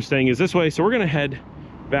is where I'm staying, is this way. So we're gonna head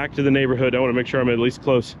back to the neighborhood. I want to make sure I'm at least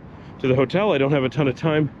close to the hotel. I don't have a ton of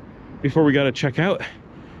time before we gotta check out,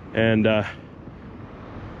 and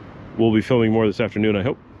we'll be filming more this afternoon, I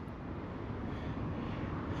hope.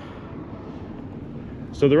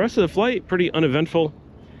 So the rest of the flight, pretty uneventful.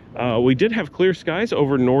 We did have clear skies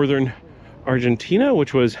over northern Argentina,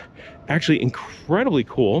 which was actually incredibly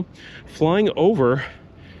cool. Flying over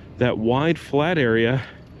that wide flat area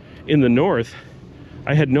in the north,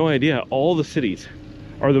 I had no idea all the cities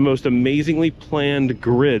are the most amazingly planned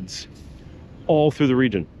grids all through the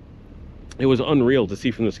region. It was unreal to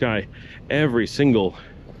see from the sky. Every single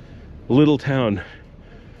little town,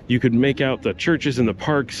 you could make out the churches and the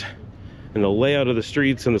parks and the layout of the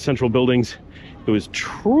streets and the central buildings. It was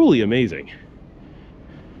truly amazing.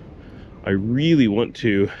 I really want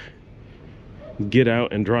to get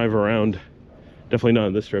out and drive around. Definitely not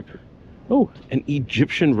on this trip. Oh, an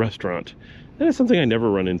Egyptian restaurant. That is something I never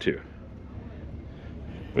run into.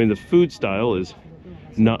 I mean, the food style is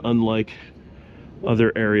not unlike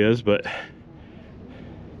other areas, but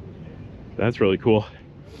that's really cool.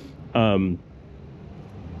 You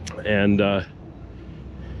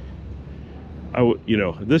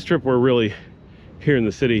know, this trip we're really here in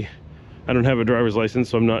the city. I don't have a driver's license,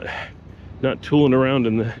 so I'm not tooling around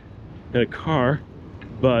in a car.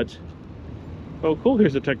 But oh, cool!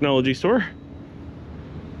 Here's a technology store.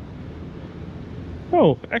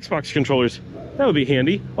 Oh, Xbox controllers. That would be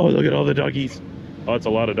handy. Oh, look at all the doggies. Oh, it's a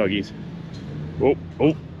lot of doggies. Oh,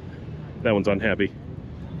 that one's unhappy.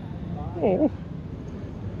 Oh,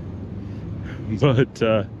 but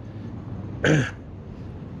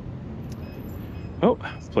oh,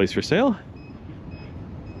 place for sale.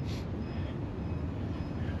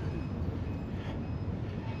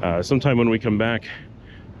 Sometime when we come back,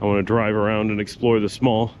 I want to drive around and explore the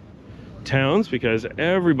small towns, because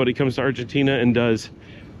everybody comes to Argentina and does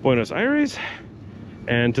Buenos Aires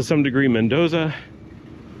and to some degree Mendoza,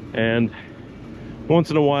 and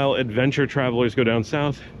once in a while adventure travelers go down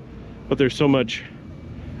south. But there's so much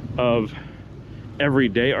of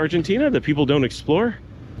everyday Argentina that people don't explore.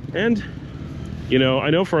 And you know, I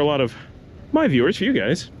know for a lot of my viewers, for you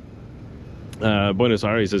guys, Buenos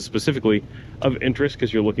Aires is specifically of interest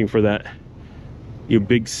because you're looking for that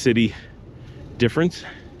big city difference.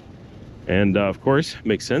 And of course,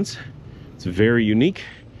 makes sense. It's very unique.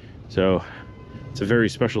 So it's a very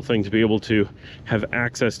special thing to be able to have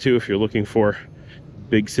access to if you're looking for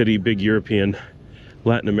big city, big European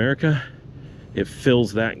Latin America. It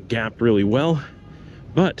fills that gap really well.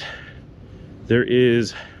 But there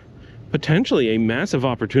is potentially a massive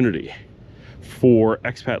opportunity for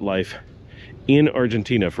expat life in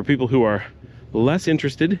Argentina for people who are less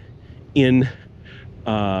interested in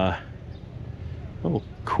oh,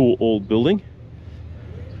 cool old building.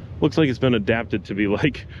 Looks like it's been adapted to be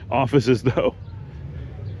like offices though.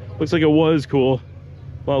 Looks like it was cool,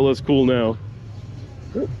 a lot less cool now.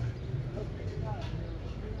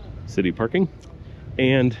 City parking.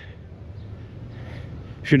 And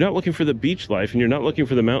if you're not looking for the beach life and you're not looking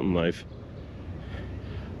for the mountain life,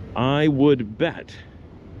 I would bet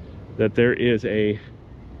that there is a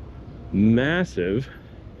massive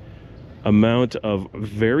amount of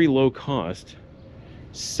very low cost,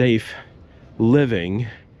 safe living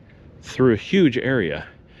through a huge area,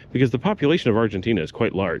 because the population of Argentina is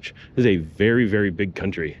quite large. It is a very, very big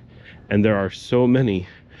country, and there are so many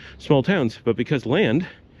small towns. But because land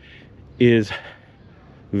is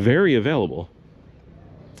very available,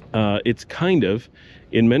 it's kind of,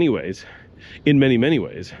 in many ways,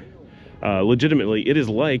 legitimately, it is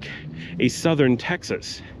like a southern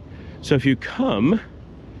Texas. So if you come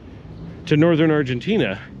to northern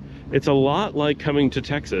Argentina, it's a lot like coming to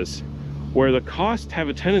Texas, where the costs have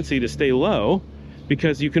a tendency to stay low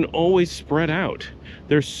because you can always spread out.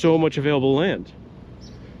 There's so much available land,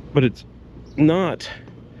 but it's not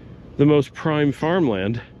the most prime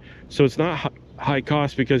farmland, so it's not high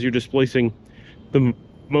cost because you're displacing the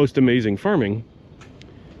most amazing farming,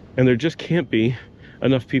 and there just can't be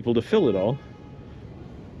enough people to fill it all.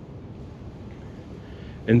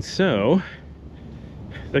 And so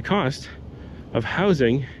the cost of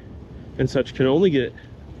housing and such can only get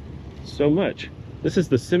so much. This is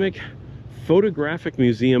the CIMIC Photographic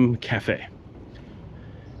Museum Cafe.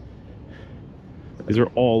 These are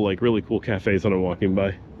all like really cool cafes that I'm walking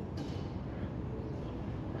by.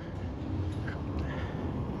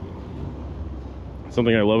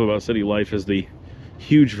 Something I love about city life is the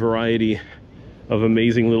huge variety of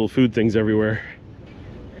amazing little food things everywhere.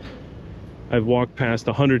 I've walked past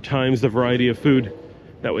 100 times the variety of food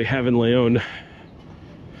that we have in León.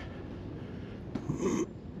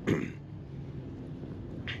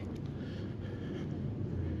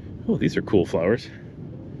 Oh, these are cool flowers.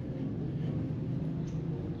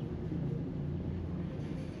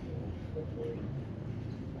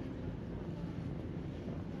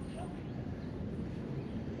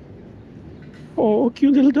 Oh,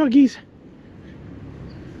 cute little doggies.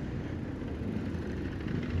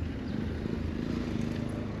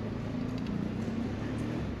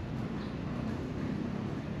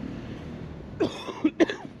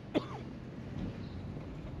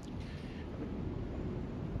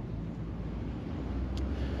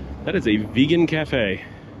 That is a vegan cafe.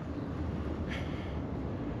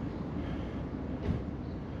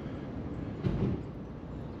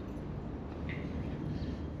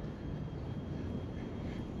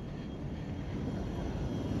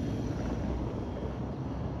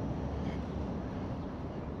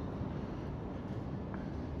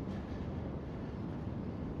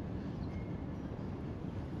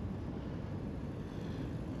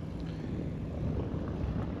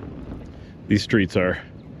 These streets are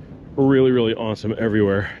really, really awesome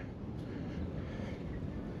everywhere.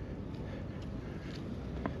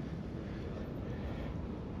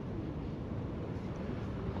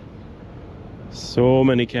 So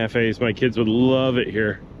many cafes. My kids would love it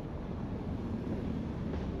here.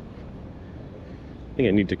 I think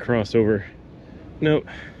I need to cross over. Nope.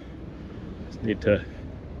 Just need to.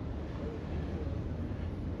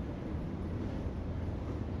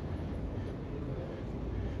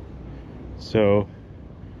 So,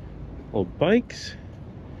 old bikes.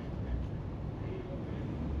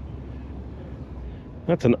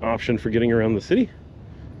 That's an option for getting around the city.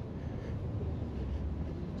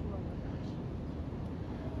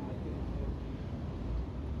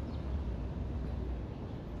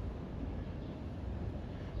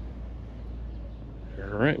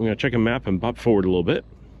 Alright, I'm going to check a map and bop forward a little bit.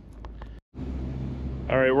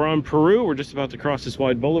 Alright, we're on Peru. We're just about to cross this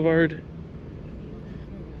wide boulevard.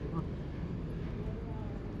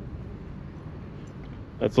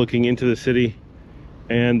 That's looking into the city,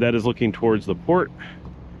 and that is looking towards the port.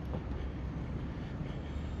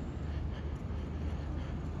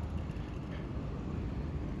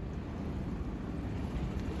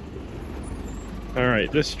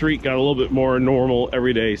 Alright, this street got a little bit more normal,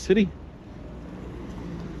 everyday city.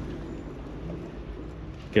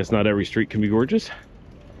 Guess not every street can be gorgeous.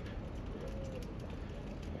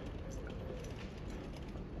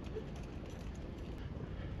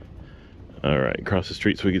 All right, across the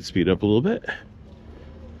street so we can speed up a little bit.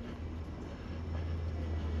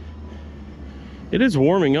 It is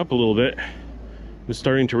warming up a little bit. I'm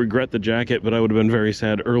starting to regret the jacket, but I would have been very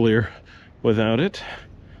sad earlier without it.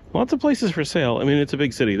 Lots of places for sale. I mean, it's a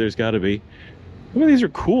big city. There's got to be. Look at these are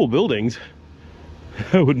cool buildings.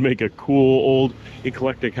 That would make a cool old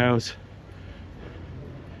eclectic house.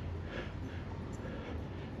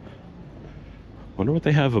 Wonder what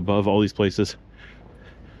they have above all these places.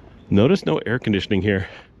 Notice no air conditioning here,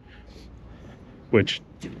 which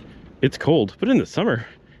it's cold, but in the summer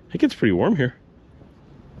it gets pretty warm here.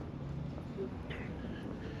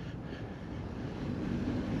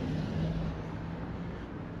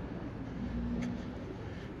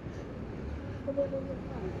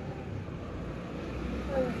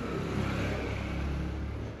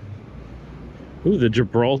 Ooh, the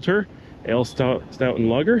Gibraltar Ale Stout and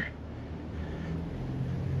Lager.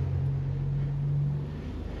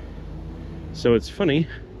 So it's funny,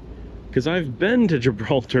 because I've been to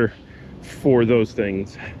Gibraltar for those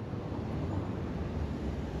things.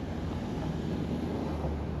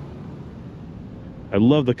 I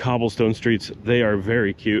love the cobblestone streets. They are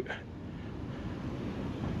very cute.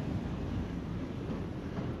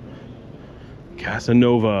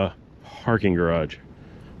 Casanova parking garage.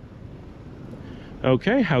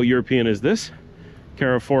 Okay, how European is this?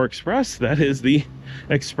 Carrefour Express, that is the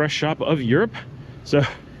express shop of Europe. So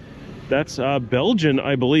that's Belgian,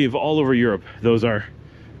 I believe, all over Europe. Those are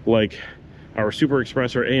like our Super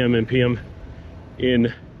Express or AM and PM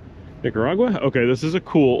in Nicaragua. Okay, this is a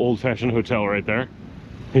cool old-fashioned hotel right there.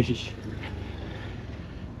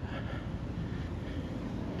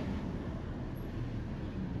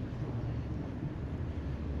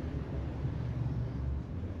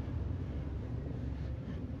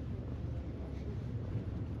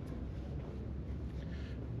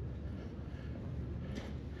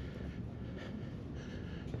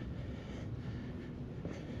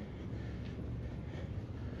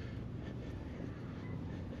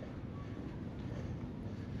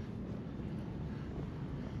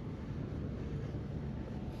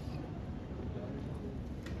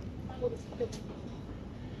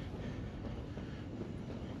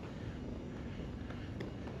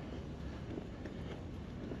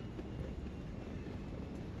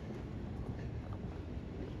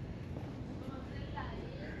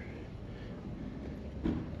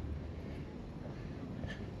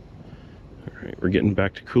 We're getting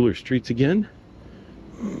back to cooler streets again.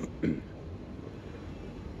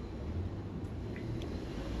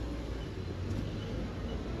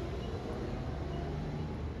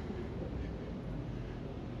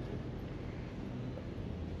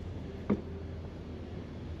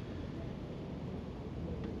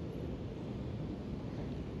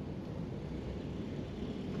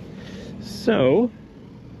 So,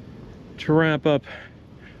 to wrap up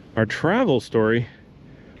our travel story,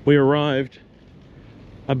 we arrived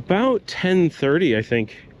about 10:30, I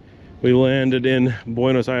think. We landed in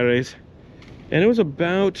Buenos Aires, and it was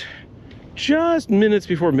about just minutes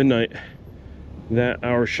before midnight that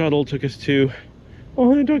our shuttle took us to,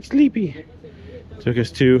 oh, the dog's sleepy, took us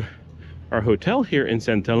to our hotel here in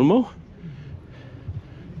San Telmo.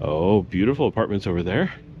 Oh, beautiful apartments over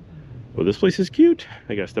there. Oh, this place is cute.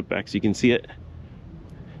 I gotta step back so you can see it.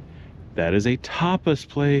 That is a tapas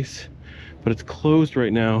place, but it's closed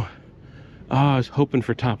right now. Ah, I was hoping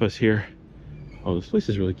for tapas here. Oh, this place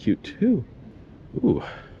is really cute too. Ooh,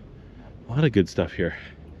 a lot of good stuff here.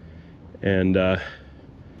 And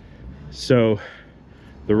so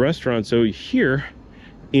the restaurant, so here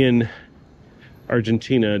in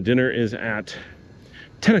Argentina, dinner is at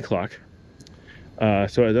 10 o'clock.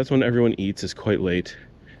 So that's when everyone eats, is quite late.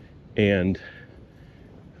 And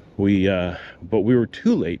but we were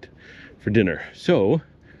too late for dinner. So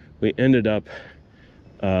we ended up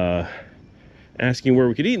asking where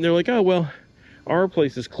we could eat. And they're like, oh, well, our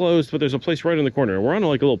place is closed, but there's a place right in the corner. We're on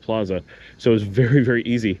like a little plaza. So it was very, very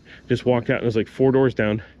easy. Just walked out and it was like 4 doors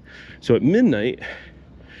down. So at midnight,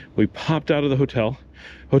 we popped out of the hotel.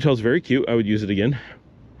 Hotel's very cute. I would use it again.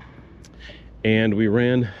 And we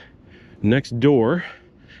ran next door,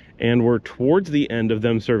 and we're towards the end of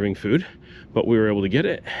them serving food, but we were able to get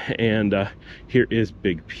it. And here is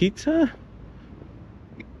Big Pizza.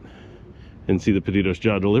 And see the Pedidos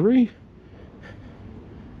Ya delivery.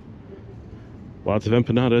 Lots of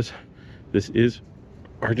empanadas. This is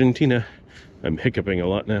Argentina. I'm hiccuping a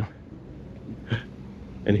lot now.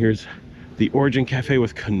 And here's the Origin Cafe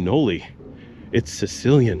with cannoli. It's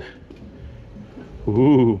Sicilian.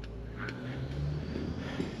 Ooh.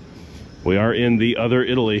 We are in the other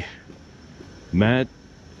Italy.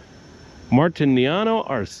 Martignano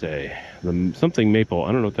Arce. Something maple.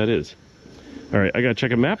 I don't know what that is. All right, I gotta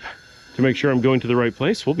check a map to make sure I'm going to the right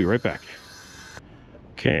place. We'll be right back.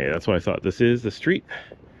 Okay, that's what I thought. This is the street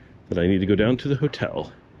that I need to go down to the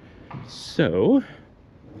hotel. So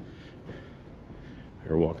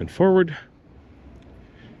we're walking forward.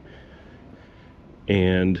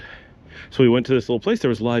 And so we went to this little place. There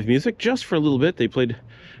was live music just for a little bit. They played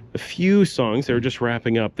a few songs. They were just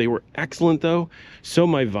wrapping up. They were excellent though. So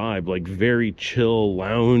my vibe, like very chill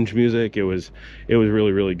lounge music. It was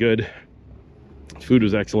really, really good. Food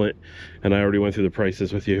was excellent. And I already went through the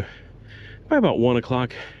prices with you. By about 1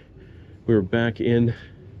 o'clock, we were back in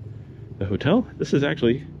the hotel. This is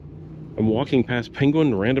actually, I'm walking past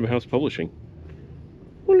Penguin Random House Publishing.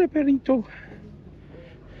 Hola, perrito.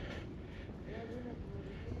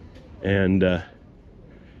 And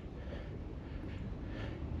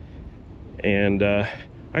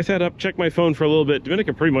I sat up, checked my phone for a little bit.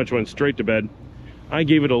 Dominica pretty much went straight to bed. I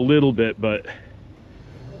gave it a little bit, but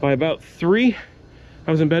by about 3,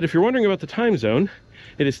 I was in bed. If you're wondering about the time zone,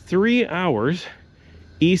 it is 3 hours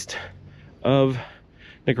east of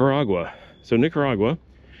Nicaragua. So Nicaragua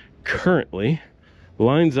currently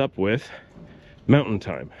lines up with Mountain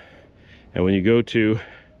Time. And when you go to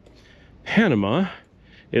Panama,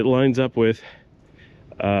 it lines up with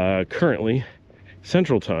currently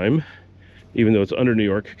Central Time, even though it's under New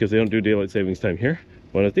York because they don't do daylight savings time here.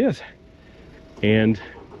 Buenos dias. And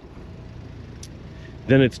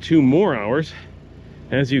then it's 2 more hours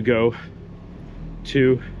as you go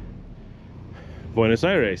to Buenos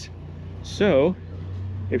Aires. So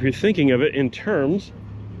if you're thinking of it in terms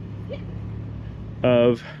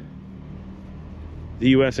of the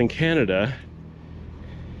US and Canada,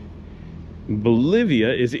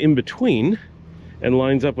 Bolivia is in between and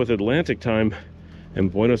lines up with Atlantic time,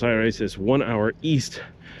 and Buenos Aires is 1 hour east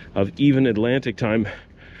of even Atlantic time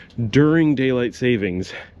during daylight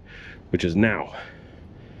savings, which is now.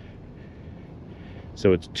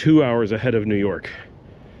 So it's 2 hours ahead of New York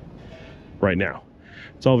right now.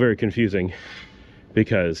 It's all very confusing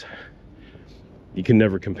because you can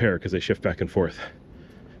never compare because they shift back and forth.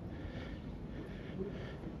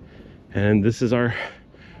 And this is our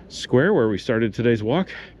square where we started today's walk.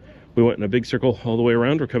 We went in a big circle all the way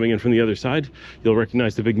around. We're coming in from the other side. You'll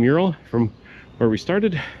recognize the big mural from where we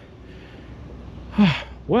started.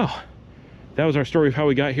 Well, that was our story of how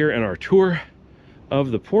we got here and our tour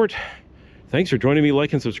of the port. Thanks for joining me.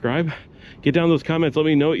 Like and subscribe. Get down those comments. Let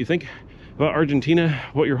me know what you think about Argentina,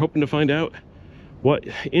 what you're hoping to find out, what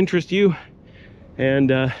interests you.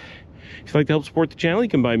 And if you'd like to help support the channel, you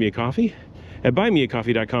can buy me a coffee at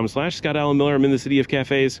buymeacoffee.com/Scott Allen Miller. I'm in the city of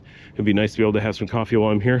cafes. It'd be nice to be able to have some coffee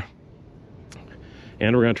while I'm here.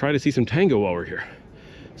 And we're gonna try to see some tango while we're here.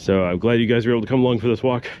 So I'm glad you guys were able to come along for this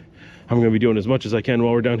walk. I'm gonna be doing as much as I can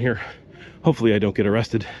while we're down here. Hopefully I don't get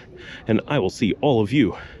arrested. And I will see all of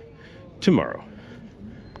you tomorrow.